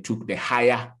intentionally took the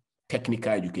higher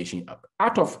technical education up.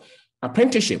 Out of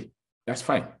apprenticeship, that's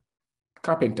fine.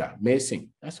 Carpenter,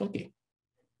 mason, that's okay.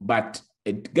 But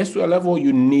it gets to a level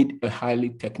you need a highly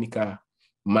technical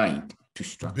mind to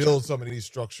structure. Build some of these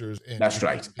structures. That's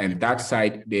right. And that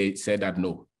side, they said that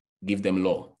no, give them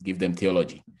law, give them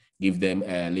theology, give them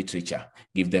literature,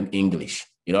 give them English,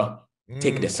 you know,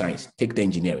 take the science, take the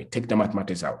engineering, take the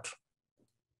mathematics out.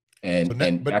 And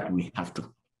that we have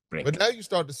to break. But now you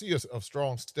start to see a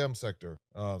strong STEM sector,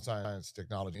 science,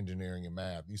 technology, engineering, and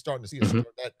math. You're starting to see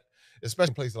that,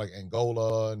 especially in places like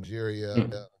Angola, Nigeria,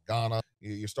 Ghana.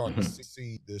 You're starting to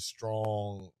see this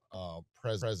strong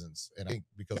presence. And I think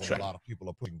because a lot of people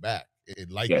are pushing back, you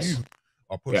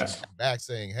are pushing back,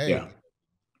 saying, hey,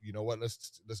 you know what,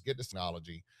 let's get this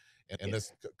technology and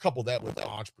let's couple that with the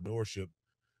entrepreneurship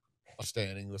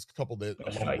understanding. Let's couple that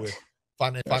along with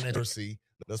financial literacy.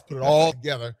 Let's put it all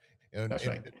together. And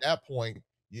at that point,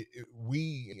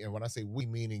 and when I say we,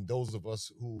 meaning those of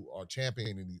us who are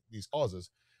championing these causes,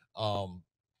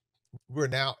 we're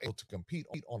now able to compete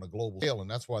on a global scale.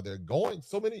 And that's why they're going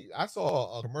so many. I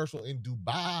saw a commercial in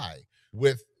Dubai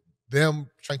with them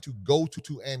trying to go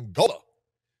to Angola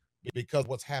because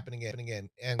what's happening in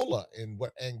Angola and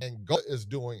what Angola is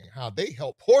doing, how they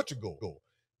help Portugal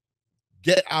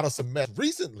get out of some mess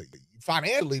recently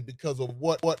financially because of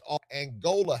what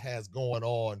Angola has going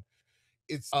on.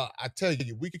 It's I tell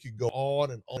you, we could go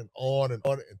on and on and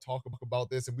talk about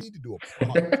this, and we need to do a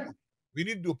part. We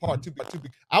need to do a part 2.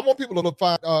 I want people to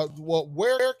find well,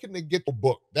 where can they get the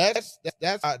book? That's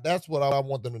what I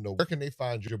want them to know. Where can they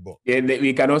find your book? Yeah,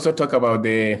 we can also talk about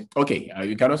we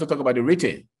can also talk about the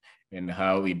retail and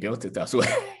how we built it as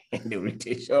well in the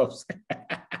retail shops.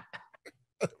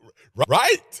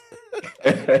 Right.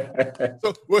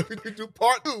 So what we do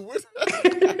part 2.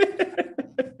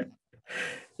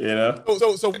 You know.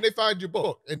 So when they find your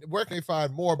book, and where can they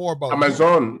find more about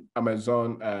Amazon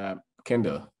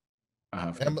Kindle.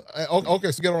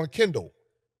 Okay, so get on Kindle.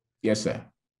 Yes, sir.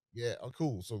 Yeah,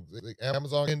 cool. So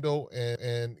Amazon Kindle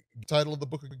and title of the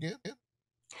book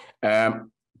again?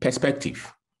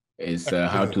 Perspective is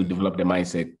how to develop the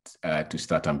mindset to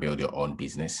start and build your own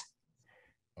business.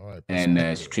 All right.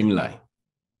 And Streamline.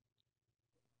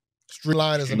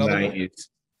 Streamline is another one.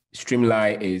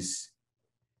 Streamline is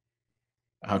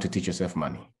how to teach yourself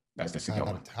money. That's the second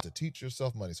one. How to teach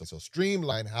yourself money. So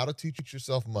Streamline, how to teach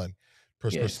yourself money.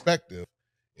 Perspective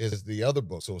is the other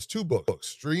book. So it's 2 books,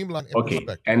 Streamline and Okay,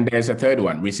 Perspective. and there's a third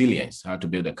one, Resilience, how to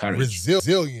build a courage.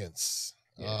 Resilience.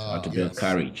 Yes, how to build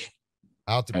courage.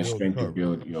 How to and build strength courage. to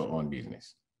build your own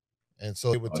business. And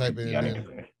so it would type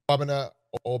in Kwabena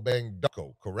Obeng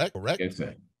Ducko, correct? Yes,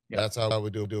 sir. Yeah. That's how I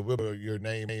would do it. Your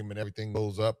name and everything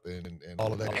goes up, and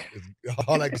all of that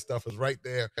all that stuff is right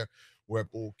there where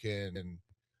people can, and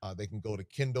they can go to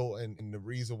Kindle. And the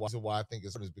reason why I think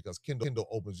it's is because Kindle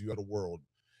opens you to the world,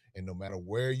 and no matter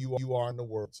where you are in the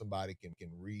world, somebody can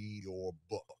read your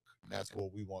book. And that's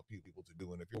what we want people to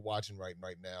do. And if you're watching right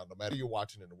now, no matter you're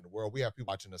watching in the world, we have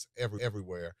people watching us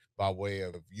everywhere by way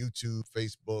of YouTube,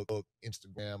 Facebook,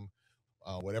 Instagram,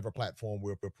 whatever platform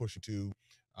we're pushing to.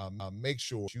 Make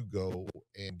sure you go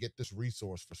and get this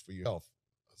resource for yourself.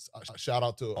 Shout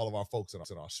out to all of our folks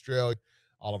in Australia,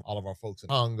 all of our folks in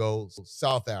Congo,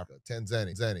 South Africa,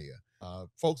 Tanzania,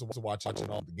 folks are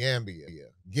watching all the Gambia,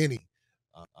 Guinea.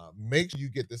 Make sure you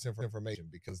get this information,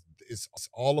 because it's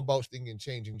all about thinking and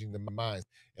changing the minds.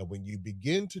 And when you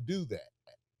begin to do that,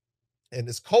 and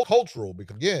it's cultural,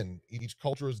 because again, each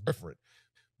culture is different,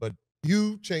 but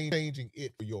you changing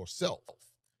it for yourself,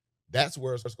 that's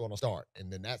where it's going to start.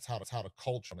 And then that's how the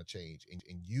culture going to change. And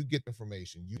you get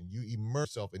information, you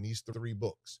immerse yourself in these 3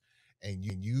 books, and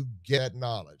you get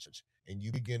knowledge, and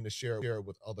you begin to share it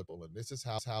with other people. And this is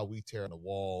how we tear down the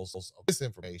walls of this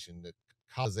information that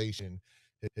colonization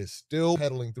is still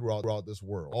peddling throughout this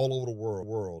world, all over the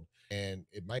world. And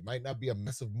it might not be a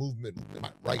massive movement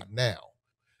right now,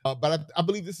 but I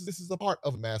believe this is a part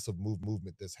of a massive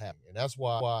movement that's happening. And that's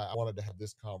why I wanted to have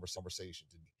this conversation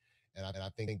today. And I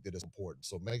think that it's important.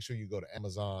 So make sure you go to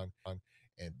Amazon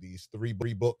and these 3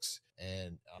 books,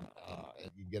 and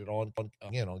you get it on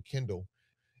Kindle.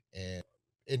 And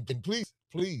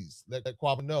please let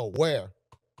Kwabena know where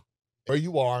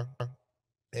you are,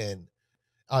 and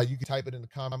you can type it in the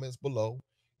comments below.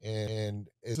 And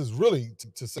this is really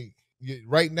to say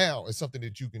right now, it's something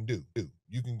that you can do.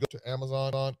 You can go to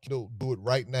Amazon, Kindle, do it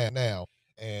right now,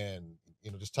 and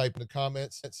just type in the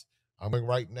comments. I'm going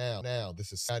right now.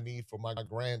 This is something I need for my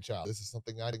grandchild. This is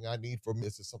something I need for me.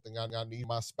 This is something I need for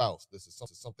my spouse. This is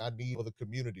something I need for the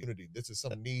community. This is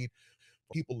something I need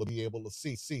for people to be able to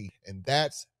see. And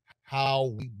that's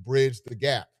how we bridge the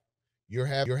gap. You're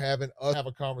having us have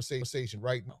a conversation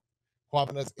right now.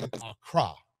 Kwabena's in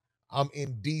Accra. I'm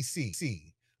in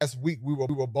DC. Last week we were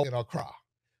both in Accra.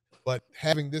 But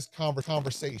having this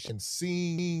conversation,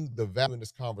 seeing the value in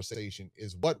this conversation,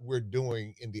 is what we're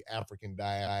doing in the African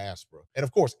diaspora. And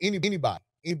of course,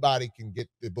 anybody can get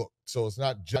the book. So it's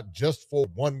not just for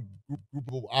one group of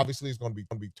people. Obviously, it's going to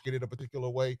be treated a particular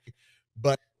way.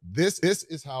 But this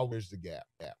is how we bridge the gap.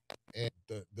 And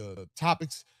the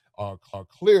topics are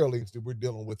clearly that we're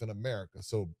dealing with in America.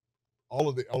 So all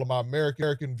of my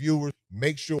American viewers,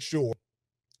 make sure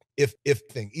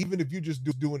even if you just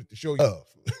doing it to show you love,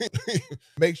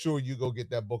 make sure you go get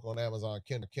that book on Amazon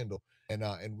Kindle,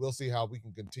 and we'll see how we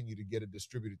can continue to get it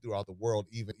distributed throughout the world,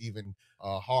 even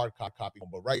hard copy.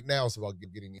 But right now it's about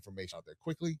getting information out there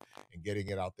quickly and getting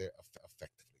it out there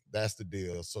effectively. That's the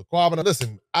deal. So Kwabena,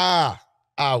 listen,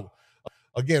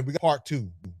 again, we got part 2.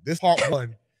 This part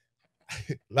 1,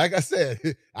 like I said,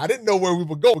 I didn't know where we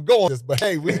were going this, but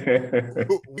hey, we did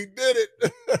it.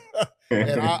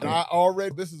 And I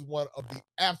already, this is one of the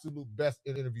absolute best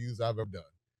interviews I've ever done.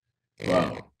 And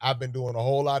wow. I've been doing a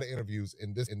whole lot of interviews,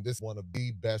 and this one of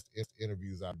the best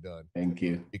interviews I've done. Thank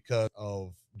you. Because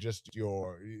of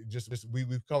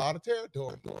we've come out of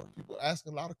territory. People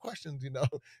asking a lot of questions,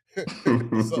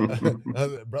 So,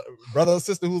 brother or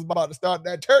sister who's about to start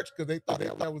that church because they thought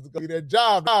that was going to be their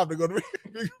job. They're going to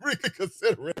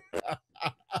reconsider it,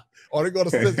 or they're going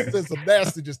to send some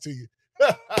messages to you.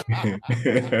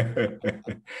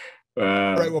 All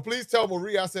right. Well, please tell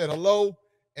Marie I said hello.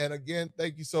 And again,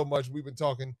 thank you so much. We've been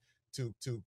talking to